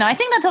you know, I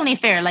think that's only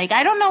fair. Like,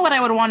 I don't know what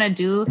I would want to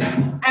do.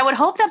 I would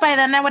hope that by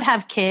then I would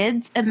have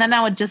kids, and then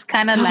I would just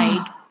kind of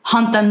like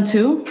hunt them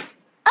too.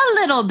 A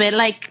little bit,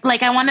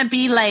 like I want to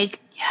be like,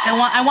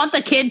 yes. I want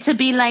the kid to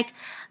be like,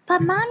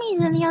 but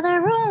mommy's in the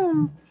other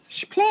room.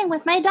 She's playing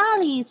with my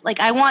dollies. Like,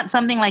 I want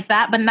something like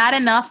that, but not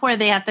enough where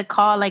they have to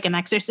call like an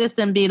exorcist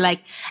and be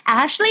like,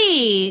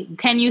 Ashley,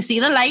 can you see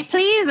the light,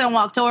 please? And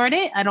walk toward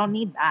it. I don't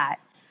need that.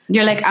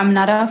 You're like, I'm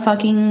not a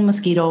fucking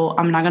mosquito.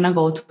 I'm not going to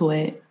go to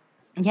it.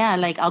 Yeah,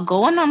 like I'll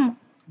go when I'm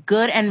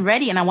good and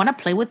ready, and I want to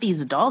play with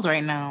these dolls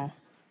right now.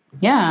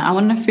 Yeah, I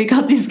want to freak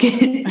out these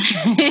kids.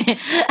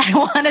 I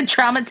want to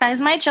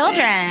traumatize my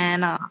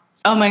children.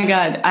 Oh my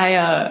God.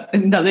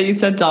 Now that you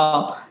said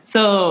doll.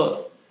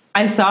 So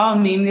I saw a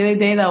meme the other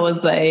day that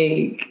was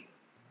like,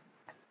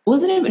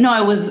 was it?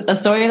 No, it was a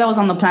story that was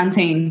on the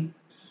plantain.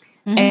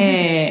 Mm-hmm.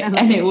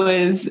 And it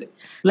was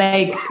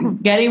like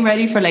getting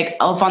ready for like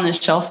Elf on the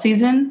Shelf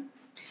season,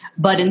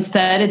 but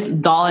instead it's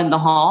Doll in the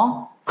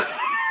Hall.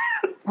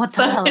 What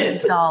the hell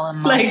is Doll in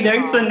the Hall? Like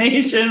their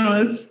explanation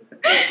was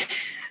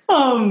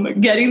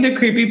getting the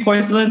creepy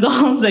porcelain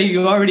dolls that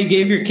you already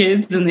gave your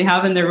kids and they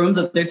have in their rooms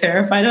that they're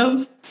terrified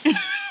of.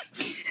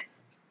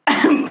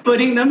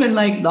 Putting them in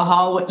like the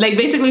hall, like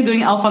basically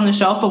doing Elf on the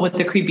Shelf, but with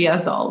the creepy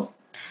ass dolls.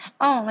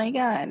 Oh my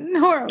God.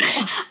 Horrible.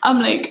 I'm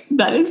like,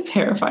 that is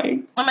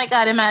terrifying. Oh my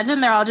God. Imagine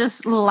they're all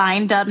just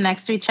lined up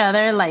next to each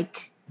other,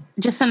 like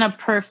just in a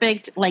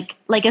perfect, like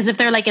as if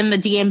they're like in the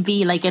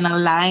DMV, like in a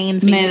line.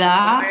 Me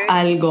da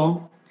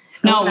algo.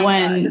 No,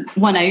 my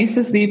when I used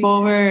to sleep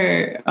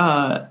over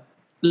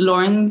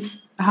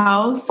Lauren's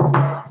house,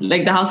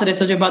 like the house that I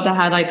told you about that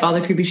had like all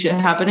the creepy shit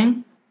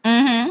happening.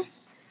 Mm-hmm.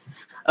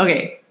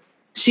 Okay.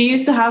 She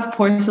used to have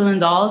porcelain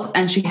dolls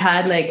and she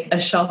had like a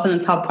shelf in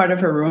the top part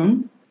of her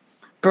room.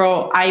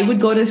 Bro, I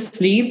would go to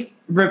sleep.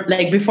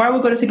 Like before I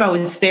would go to sleep, I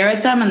would stare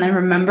at them and then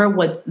remember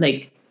what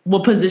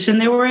position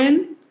they were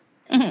in.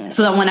 Mm-hmm.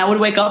 So that when I would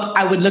wake up,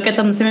 I would look at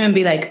them the same and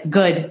be like,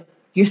 good,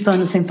 you're still in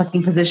the same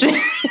fucking position.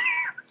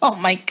 Oh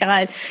my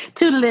God.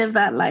 To live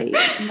that life.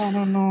 I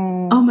don't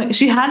know. Oh my,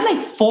 she had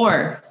like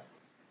 4.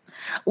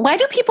 Why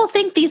do people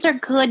think these are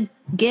good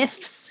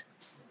gifts?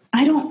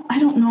 I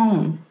don't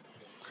know.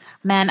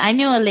 Man, I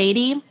knew a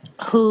lady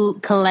who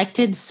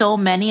collected so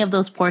many of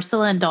those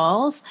porcelain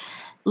dolls,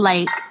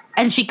 like,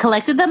 and she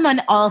collected them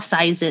in all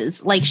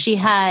sizes. Like she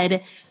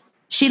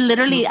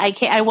literally,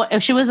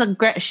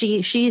 she's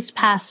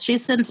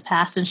since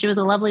passed and she was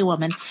a lovely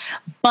woman,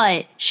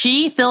 but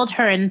she filled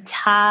her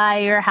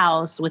entire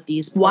house with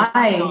these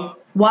porcelain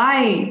dolls.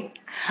 Why?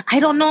 I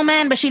don't know,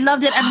 man, but she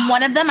loved it. And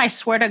one of them, I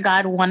swear to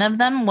God, one of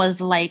them was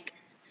like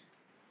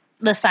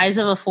the size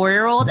of a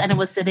 4-year-old and it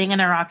was sitting in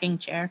a rocking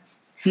chair.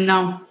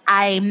 No,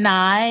 I'm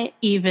not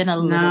even a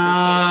little bit.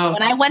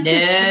 When I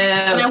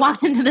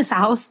walked into this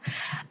house,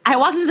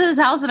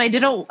 and I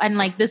didn't, and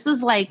like, this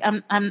was like,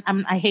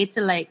 I hate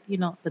to like,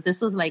 but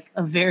this was like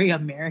a very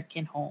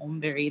American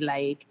home, very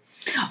like.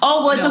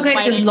 Oh, well, it's okay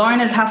because Lauren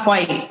is half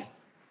white.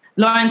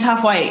 Lauren's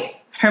half white.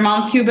 Her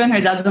mom's Cuban,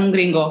 her dad's un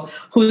gringo,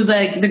 who's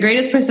like the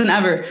greatest person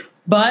ever.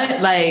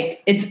 But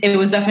like, it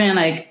was definitely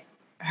like,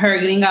 her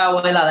gringa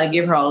abuela that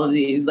gave her all of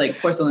these like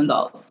porcelain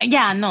dolls.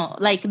 Yeah, no,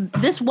 like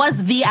this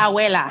was the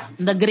abuela,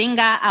 the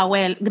gringa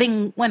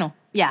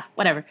abuela,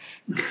 whatever.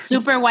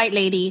 Super white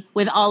lady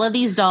with all of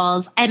these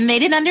dolls, and they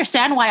didn't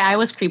understand why I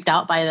was creeped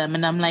out by them,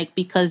 and I'm like,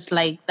 because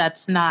like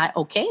that's not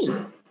okay.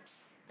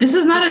 This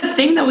is not a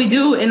thing that we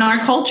do in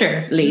our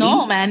culture, lady.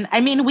 No, man.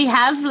 I mean, we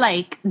have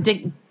like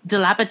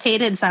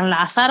dilapidated San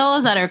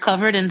Lázaros that are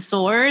covered in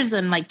sores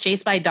and like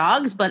chased by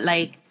dogs, but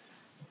like,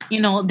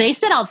 they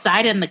sit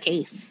outside in the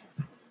case.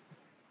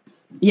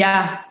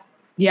 Yeah.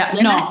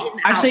 No,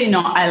 actually,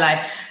 no, I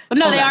lie. But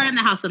no, they are in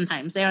the house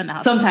sometimes. They are in the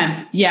house. Sometimes,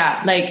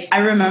 yeah. Like, I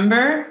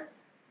remember,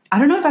 I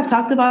don't know if I've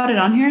talked about it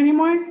on here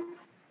anymore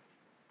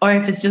or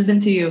if it's just been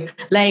to you.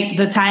 Like,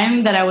 the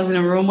time that I was in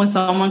a room with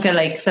someone que,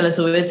 like, se le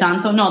subió el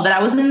santo. No, that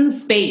I was in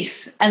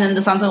space and then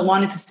the santo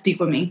wanted to speak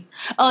with me.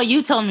 Oh,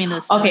 you told me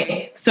this story.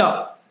 Okay,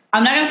 so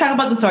I'm not going to talk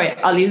about the story.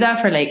 I'll leave that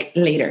for, like,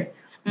 later.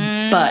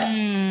 But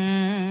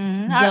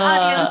our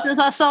audiences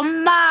are so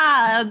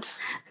mad.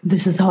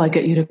 This is how I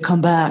get you to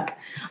come back.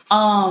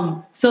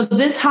 So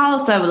this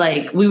house that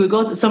like we would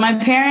go to, so I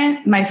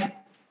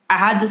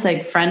had this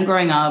like friend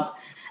growing up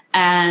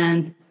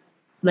and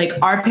like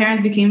our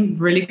parents became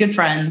really good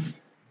friends.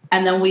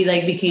 And then we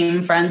like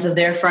became friends of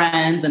their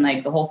friends and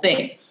like the whole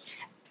thing.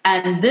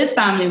 And this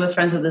family was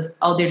friends with this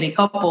elderly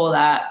couple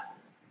that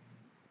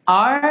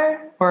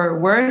were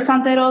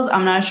santeros.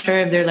 I'm not sure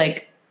if they're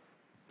like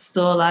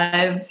still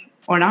alive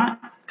or not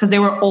because they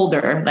were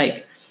older,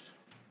 like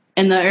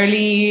in the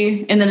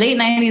late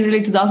 90s,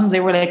 early 2000s, they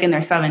were like in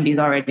their 70s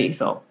already.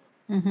 So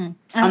I'm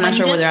not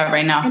sure where they're at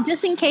right now. And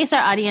just in case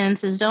our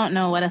audiences don't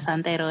know what a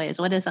santero is,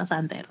 what is a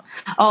santero?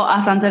 Oh,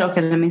 a santero.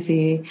 Okay, let me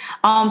see.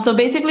 So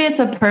basically it's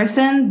a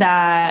person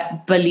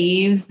that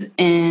believes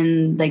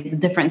in like the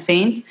different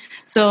saints.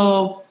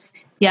 So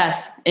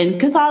yes, in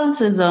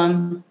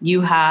Catholicism,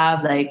 you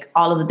have like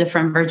all of the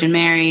different Virgin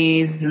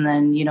Marys and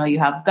then, you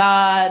have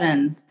God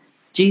and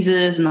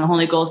Jesus and the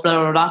Holy Ghost, blah,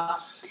 blah, blah.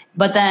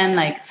 But then,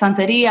 like,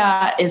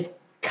 Santeria is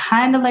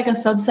kind of like a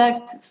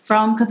subsect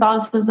from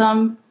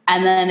Catholicism.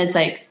 And then it's,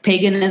 like,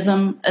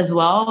 paganism as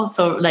well.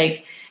 So,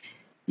 like,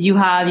 you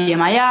have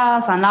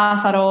Yemaya, San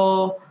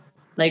Lázaro,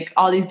 like,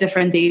 all these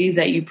different deities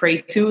that you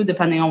pray to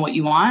depending on what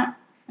you want.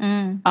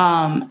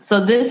 So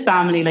this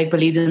family, like,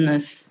 believed in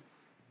this.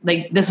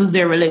 Like, this was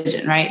their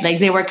religion, right? Like,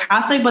 they were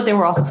Catholic, but they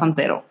were also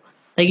Santero.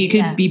 Like, you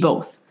could be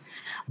both.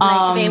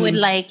 Like they would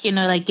like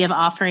give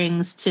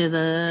offerings to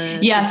the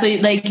so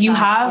like you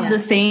have the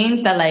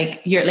saint that like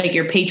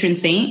your patron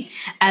saint,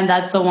 and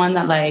that's the one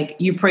that like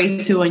you pray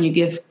to and you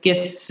give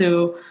gifts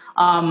to.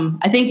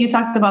 I think you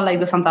talked about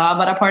like the Santa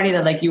Barbara party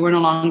that like you were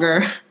no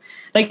longer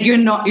like you're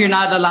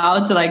not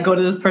allowed to like go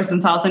to this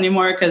person's house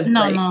anymore because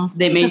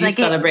they made you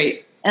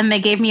celebrate. And they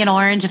gave me an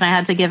orange and I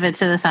had to give it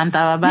to the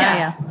Santa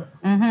Barbara.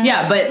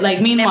 Yeah, but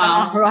like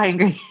meanwhile, we're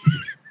angry.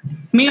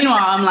 Meanwhile,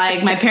 I'm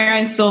like, my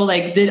parents still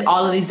like did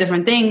all of these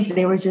different things.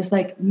 They were just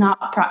like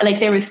like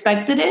they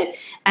respected it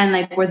and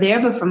like were there,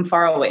 but from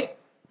far away.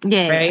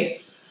 Yeah.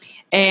 Right.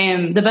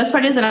 And the best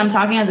part is that I'm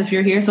talking as if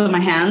you're here, so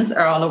my hands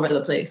are all over the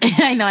place.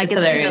 I know. It's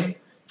hilarious.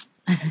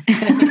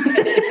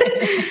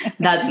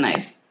 That's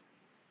nice.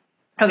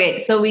 Okay,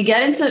 so we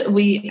get to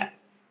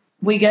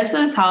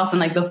this house,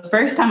 and like the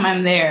first time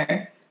I'm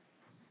there,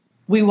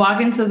 we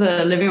walk into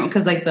the living room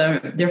because like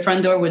their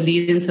front door would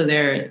lead into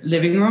their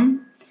living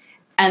room,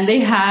 and they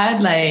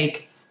had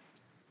like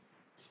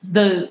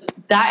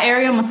that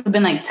area must have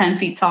been like 10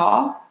 feet tall.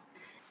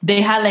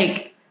 They had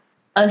like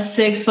a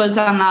 6-foot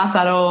San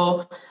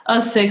Lázaro, a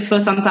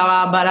 6-foot Santa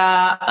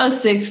Barbara, a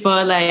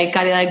 6-foot like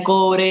Caridad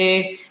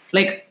Cobre,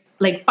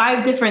 like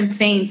 5 different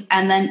saints,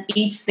 and then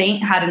each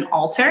saint had an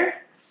altar,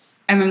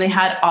 and then they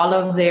had all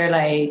of their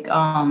like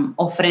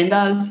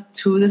ofrendas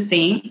to the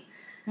saint,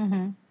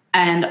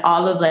 and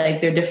all of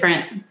like their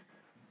different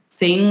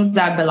things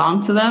that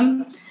belong to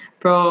them.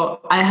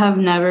 Bro, I have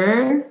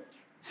never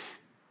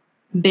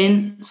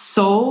been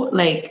so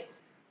like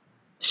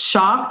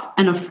shocked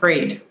and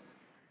afraid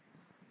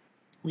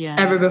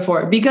ever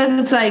before, because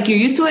it's like you're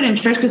used to it in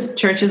church, because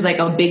church is like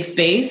a big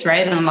space,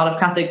 right? And a lot of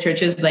Catholic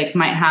churches like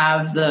might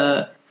have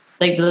the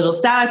little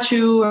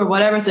statue or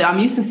whatever, so I'm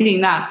used to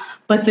seeing that.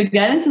 But to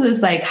get into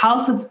this like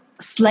house that's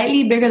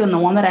slightly bigger than the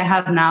one that I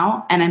have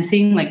now, and I'm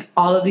seeing like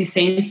all of these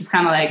saints just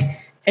kind of like,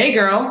 hey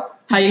girl,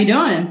 how you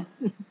doing?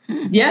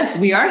 Yes,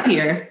 we are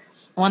here.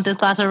 Want this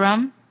glass of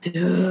rum?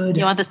 Dude.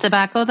 You want this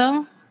tobacco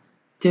though?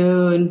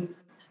 Dude.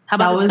 How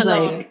about this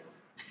cologne? Like,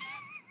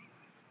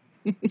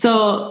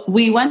 so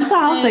we went to the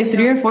house like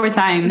 3 or 4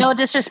 times. No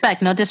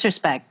disrespect. No,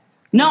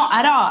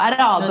 at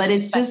all. No, but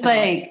it's just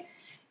like,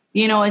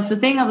 you know, it's the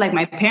thing of like,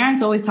 my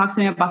parents always talk to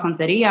me about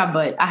Santeria,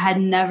 but I had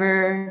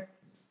never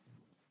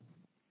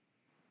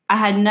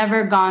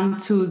gone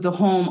to the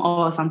home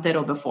of a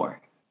Santero before.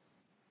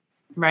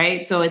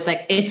 Right? So it's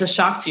like, it's a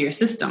shock to your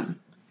system.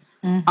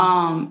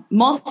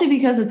 Mostly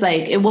because it's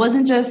like, it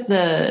wasn't just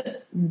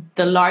the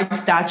large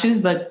statues,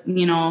 but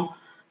you know,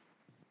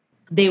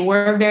 they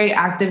were very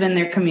active in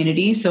their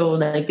community. So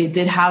like they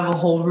did have a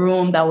whole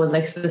room that was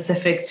like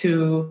specific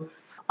to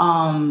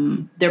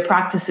their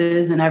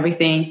practices and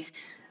everything.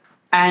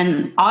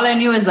 And all I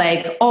knew is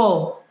like,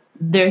 oh,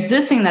 there's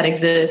this thing that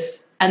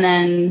exists. And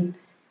then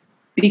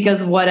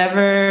because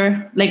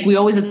whatever, like we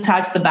always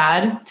attach the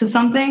bad to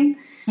something.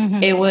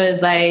 It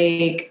was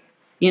like,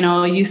 you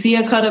know, you see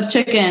a cut up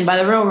chicken by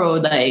the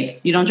railroad,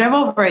 like you don't drive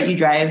over it, you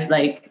drive,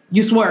 like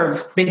you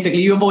swerve, basically,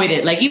 you avoid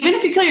it. Like even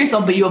if you kill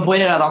yourself, but you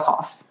avoid it at all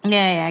costs.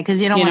 Yeah,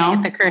 because you don't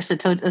want to get the curse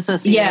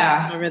associated.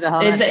 Yeah, over the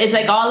whole it's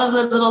like all of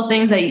the little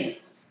things that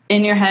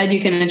in your head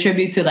you can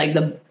attribute to like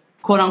the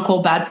quote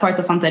unquote bad parts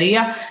of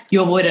Santeria,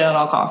 you avoid it at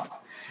all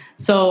costs.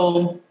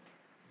 So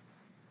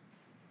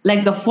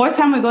like the 4th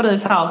time we go to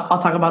this house, I'll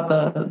talk about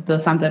the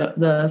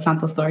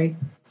Santo story.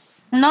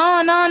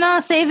 No.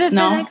 Save it for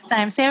next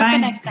time.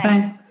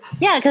 Fine.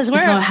 Yeah, because you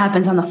know what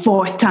happens on the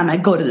 4th time I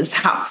go to this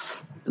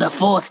house. The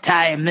 4th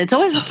time. It's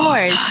always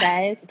 4s,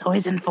 guys. It's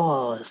always in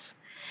 4s.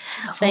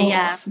 But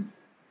yeah.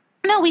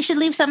 No, we should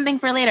leave something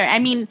for later. I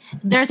mean,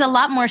 there's a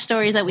lot more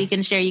stories that we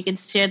can share. You can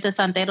share the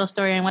Santero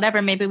story and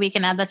whatever. Maybe we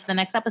can add that to the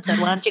next episode.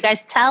 Why don't you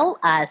guys tell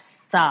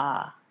us?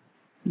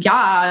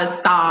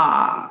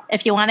 Yes.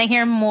 If you want to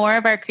hear more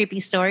of our creepy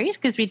stories,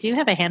 because we do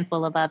have a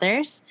handful of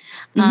others,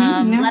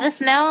 let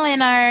us know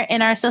in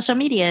our social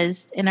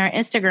medias, in our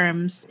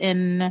Instagrams,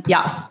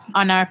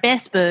 on our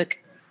Facebook,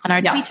 on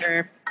our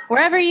Twitter,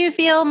 wherever you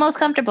feel most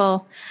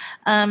comfortable.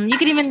 You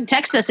can even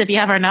text us if you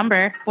have our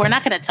number. We're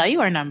not going to tell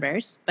you our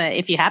numbers, but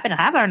if you happen to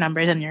have our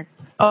numbers and you're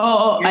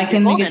I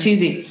can make it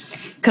cheesy,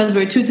 because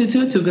we're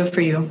 222, too good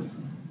for you.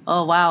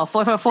 Oh wow,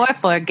 444,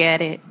 forget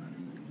it.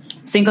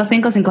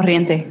 555 sin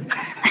corriente.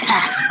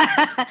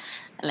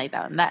 I like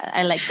that one.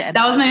 I like that.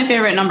 That was my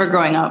favorite number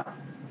growing up.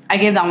 I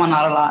gave that one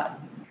out a lot.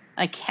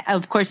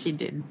 Of course you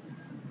did.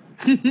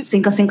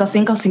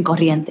 555 sin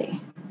corriente.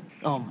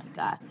 Oh my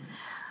god.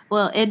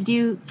 Well,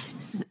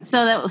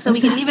 so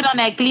we can leave it on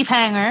that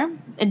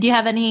cliffhanger. Do you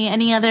have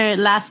any other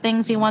last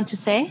things you want to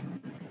say?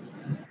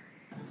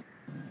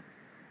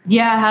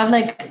 Yeah, I have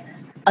like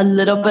a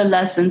little bit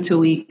less than 2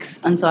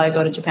 weeks until I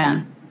go to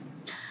Japan.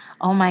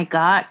 Oh my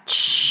god.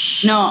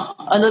 No,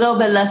 a little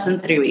bit less than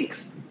 3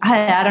 weeks.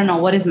 I don't know.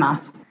 What is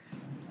math?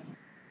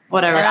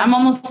 Whatever. I'm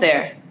almost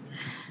there.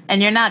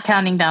 And you're not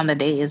counting down the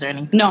days or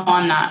anything? No,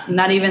 I'm not.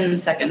 Not even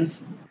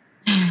seconds.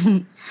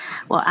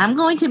 Well, I'm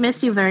going to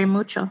miss you very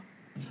mucho.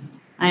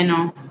 I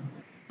know.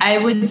 I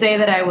would say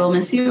that I will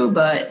miss you,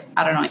 but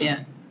I don't know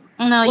yet.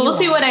 No, we'll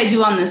see what I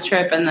do on this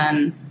trip, and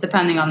then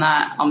depending on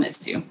that, I'll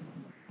miss you.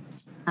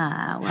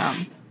 Well.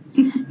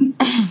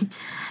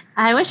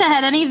 I wish I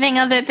had anything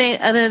other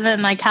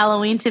than like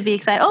Halloween to be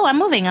excited. Oh, I'm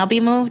moving. I'll be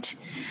moved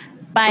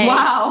by...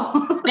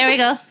 Wow. There we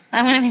go.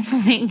 I'm going to be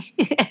moving.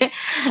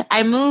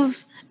 I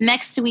move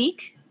next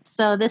week.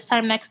 So this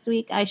time next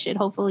week, I should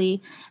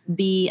hopefully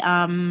be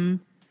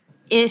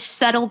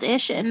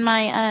settled-ish in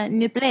my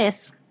new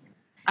place.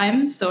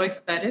 I'm so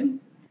excited.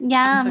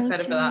 Yeah. I'm so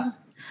excited for that.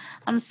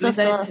 I'm so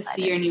excited to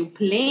see your new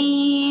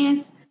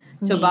place,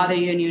 to bother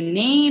your new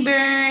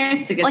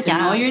neighbors, to get to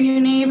know your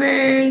new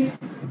neighbors.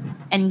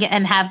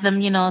 And have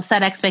them,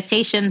 set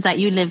expectations that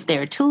you live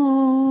there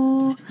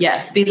too.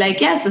 Yes, be like,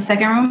 yes, the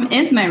second room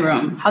is my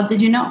room. How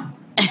did you know?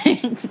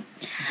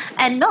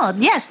 And no,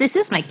 yes, this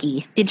is my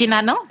key. Did you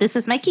not know? This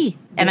is my key.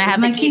 And I have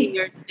my key to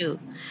yours too.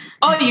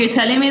 Oh, you're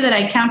telling me that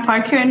I can't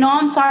park here? No,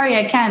 I'm sorry,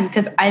 I can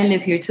because I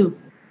live here too.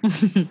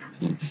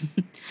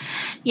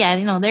 Yeah,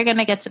 they're going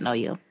to get to know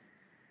you.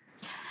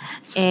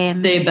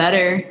 They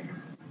better.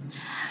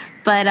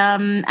 But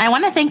I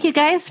want to thank you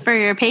guys for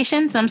your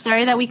patience. I'm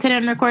sorry that we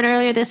couldn't record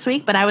earlier this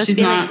week, but I was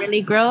feeling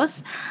really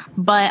gross.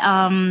 But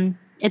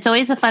it's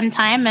always a fun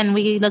time, and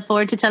we look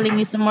forward to telling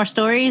you some more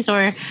stories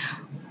or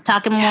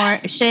talking more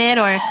shit,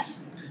 or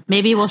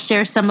maybe we'll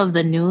share some of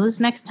the news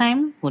next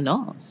time. Who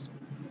knows?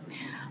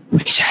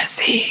 We shall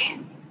see.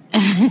 All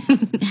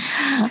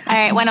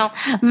right. Bueno,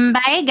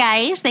 bye,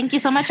 guys. Thank you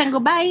so much, and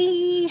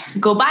goodbye.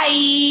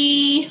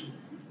 Goodbye.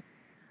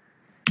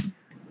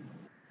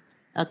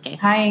 Okay.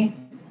 Hi.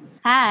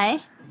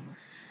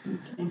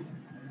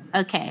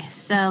 Okay.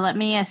 So let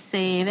me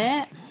save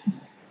it.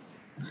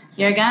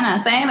 You're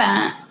gonna save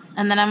it,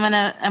 and then I'm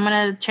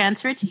gonna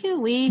transfer it to you.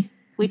 We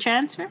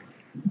transfer.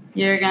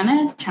 You're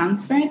gonna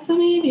transfer it to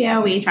me? Yeah,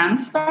 we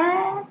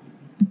transfer.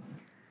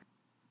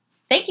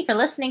 Thank you for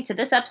listening to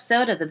this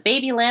episode of the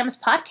Baby Lambs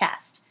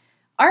podcast.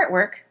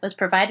 Artwork was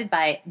provided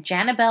by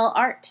Janabelle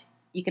Art.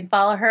 You can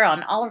follow her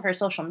on all of her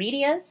social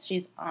medias.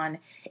 She's on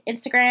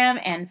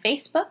Instagram and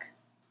Facebook.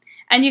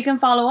 And you can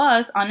follow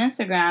us on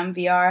Instagram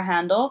via our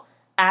handle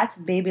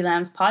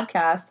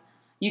 @BabyLambsPodcast.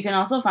 You can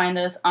also find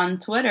us on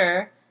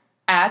Twitter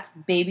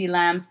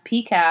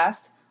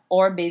 @BabyLambsPcast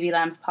or Baby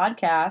Lambs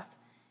Podcast.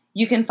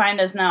 You can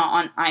find us now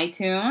on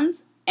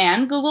iTunes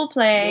and Google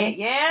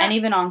Play, and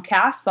even on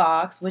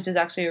CastBox, which is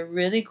actually a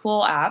really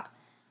cool app.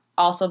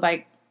 Also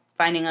by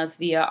finding us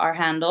via our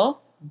handle,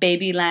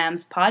 Baby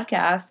Lambs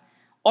Podcast,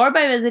 or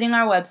by visiting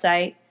our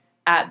website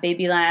at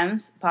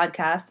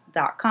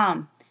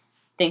babylambspodcast.com.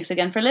 Thanks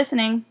again for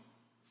listening.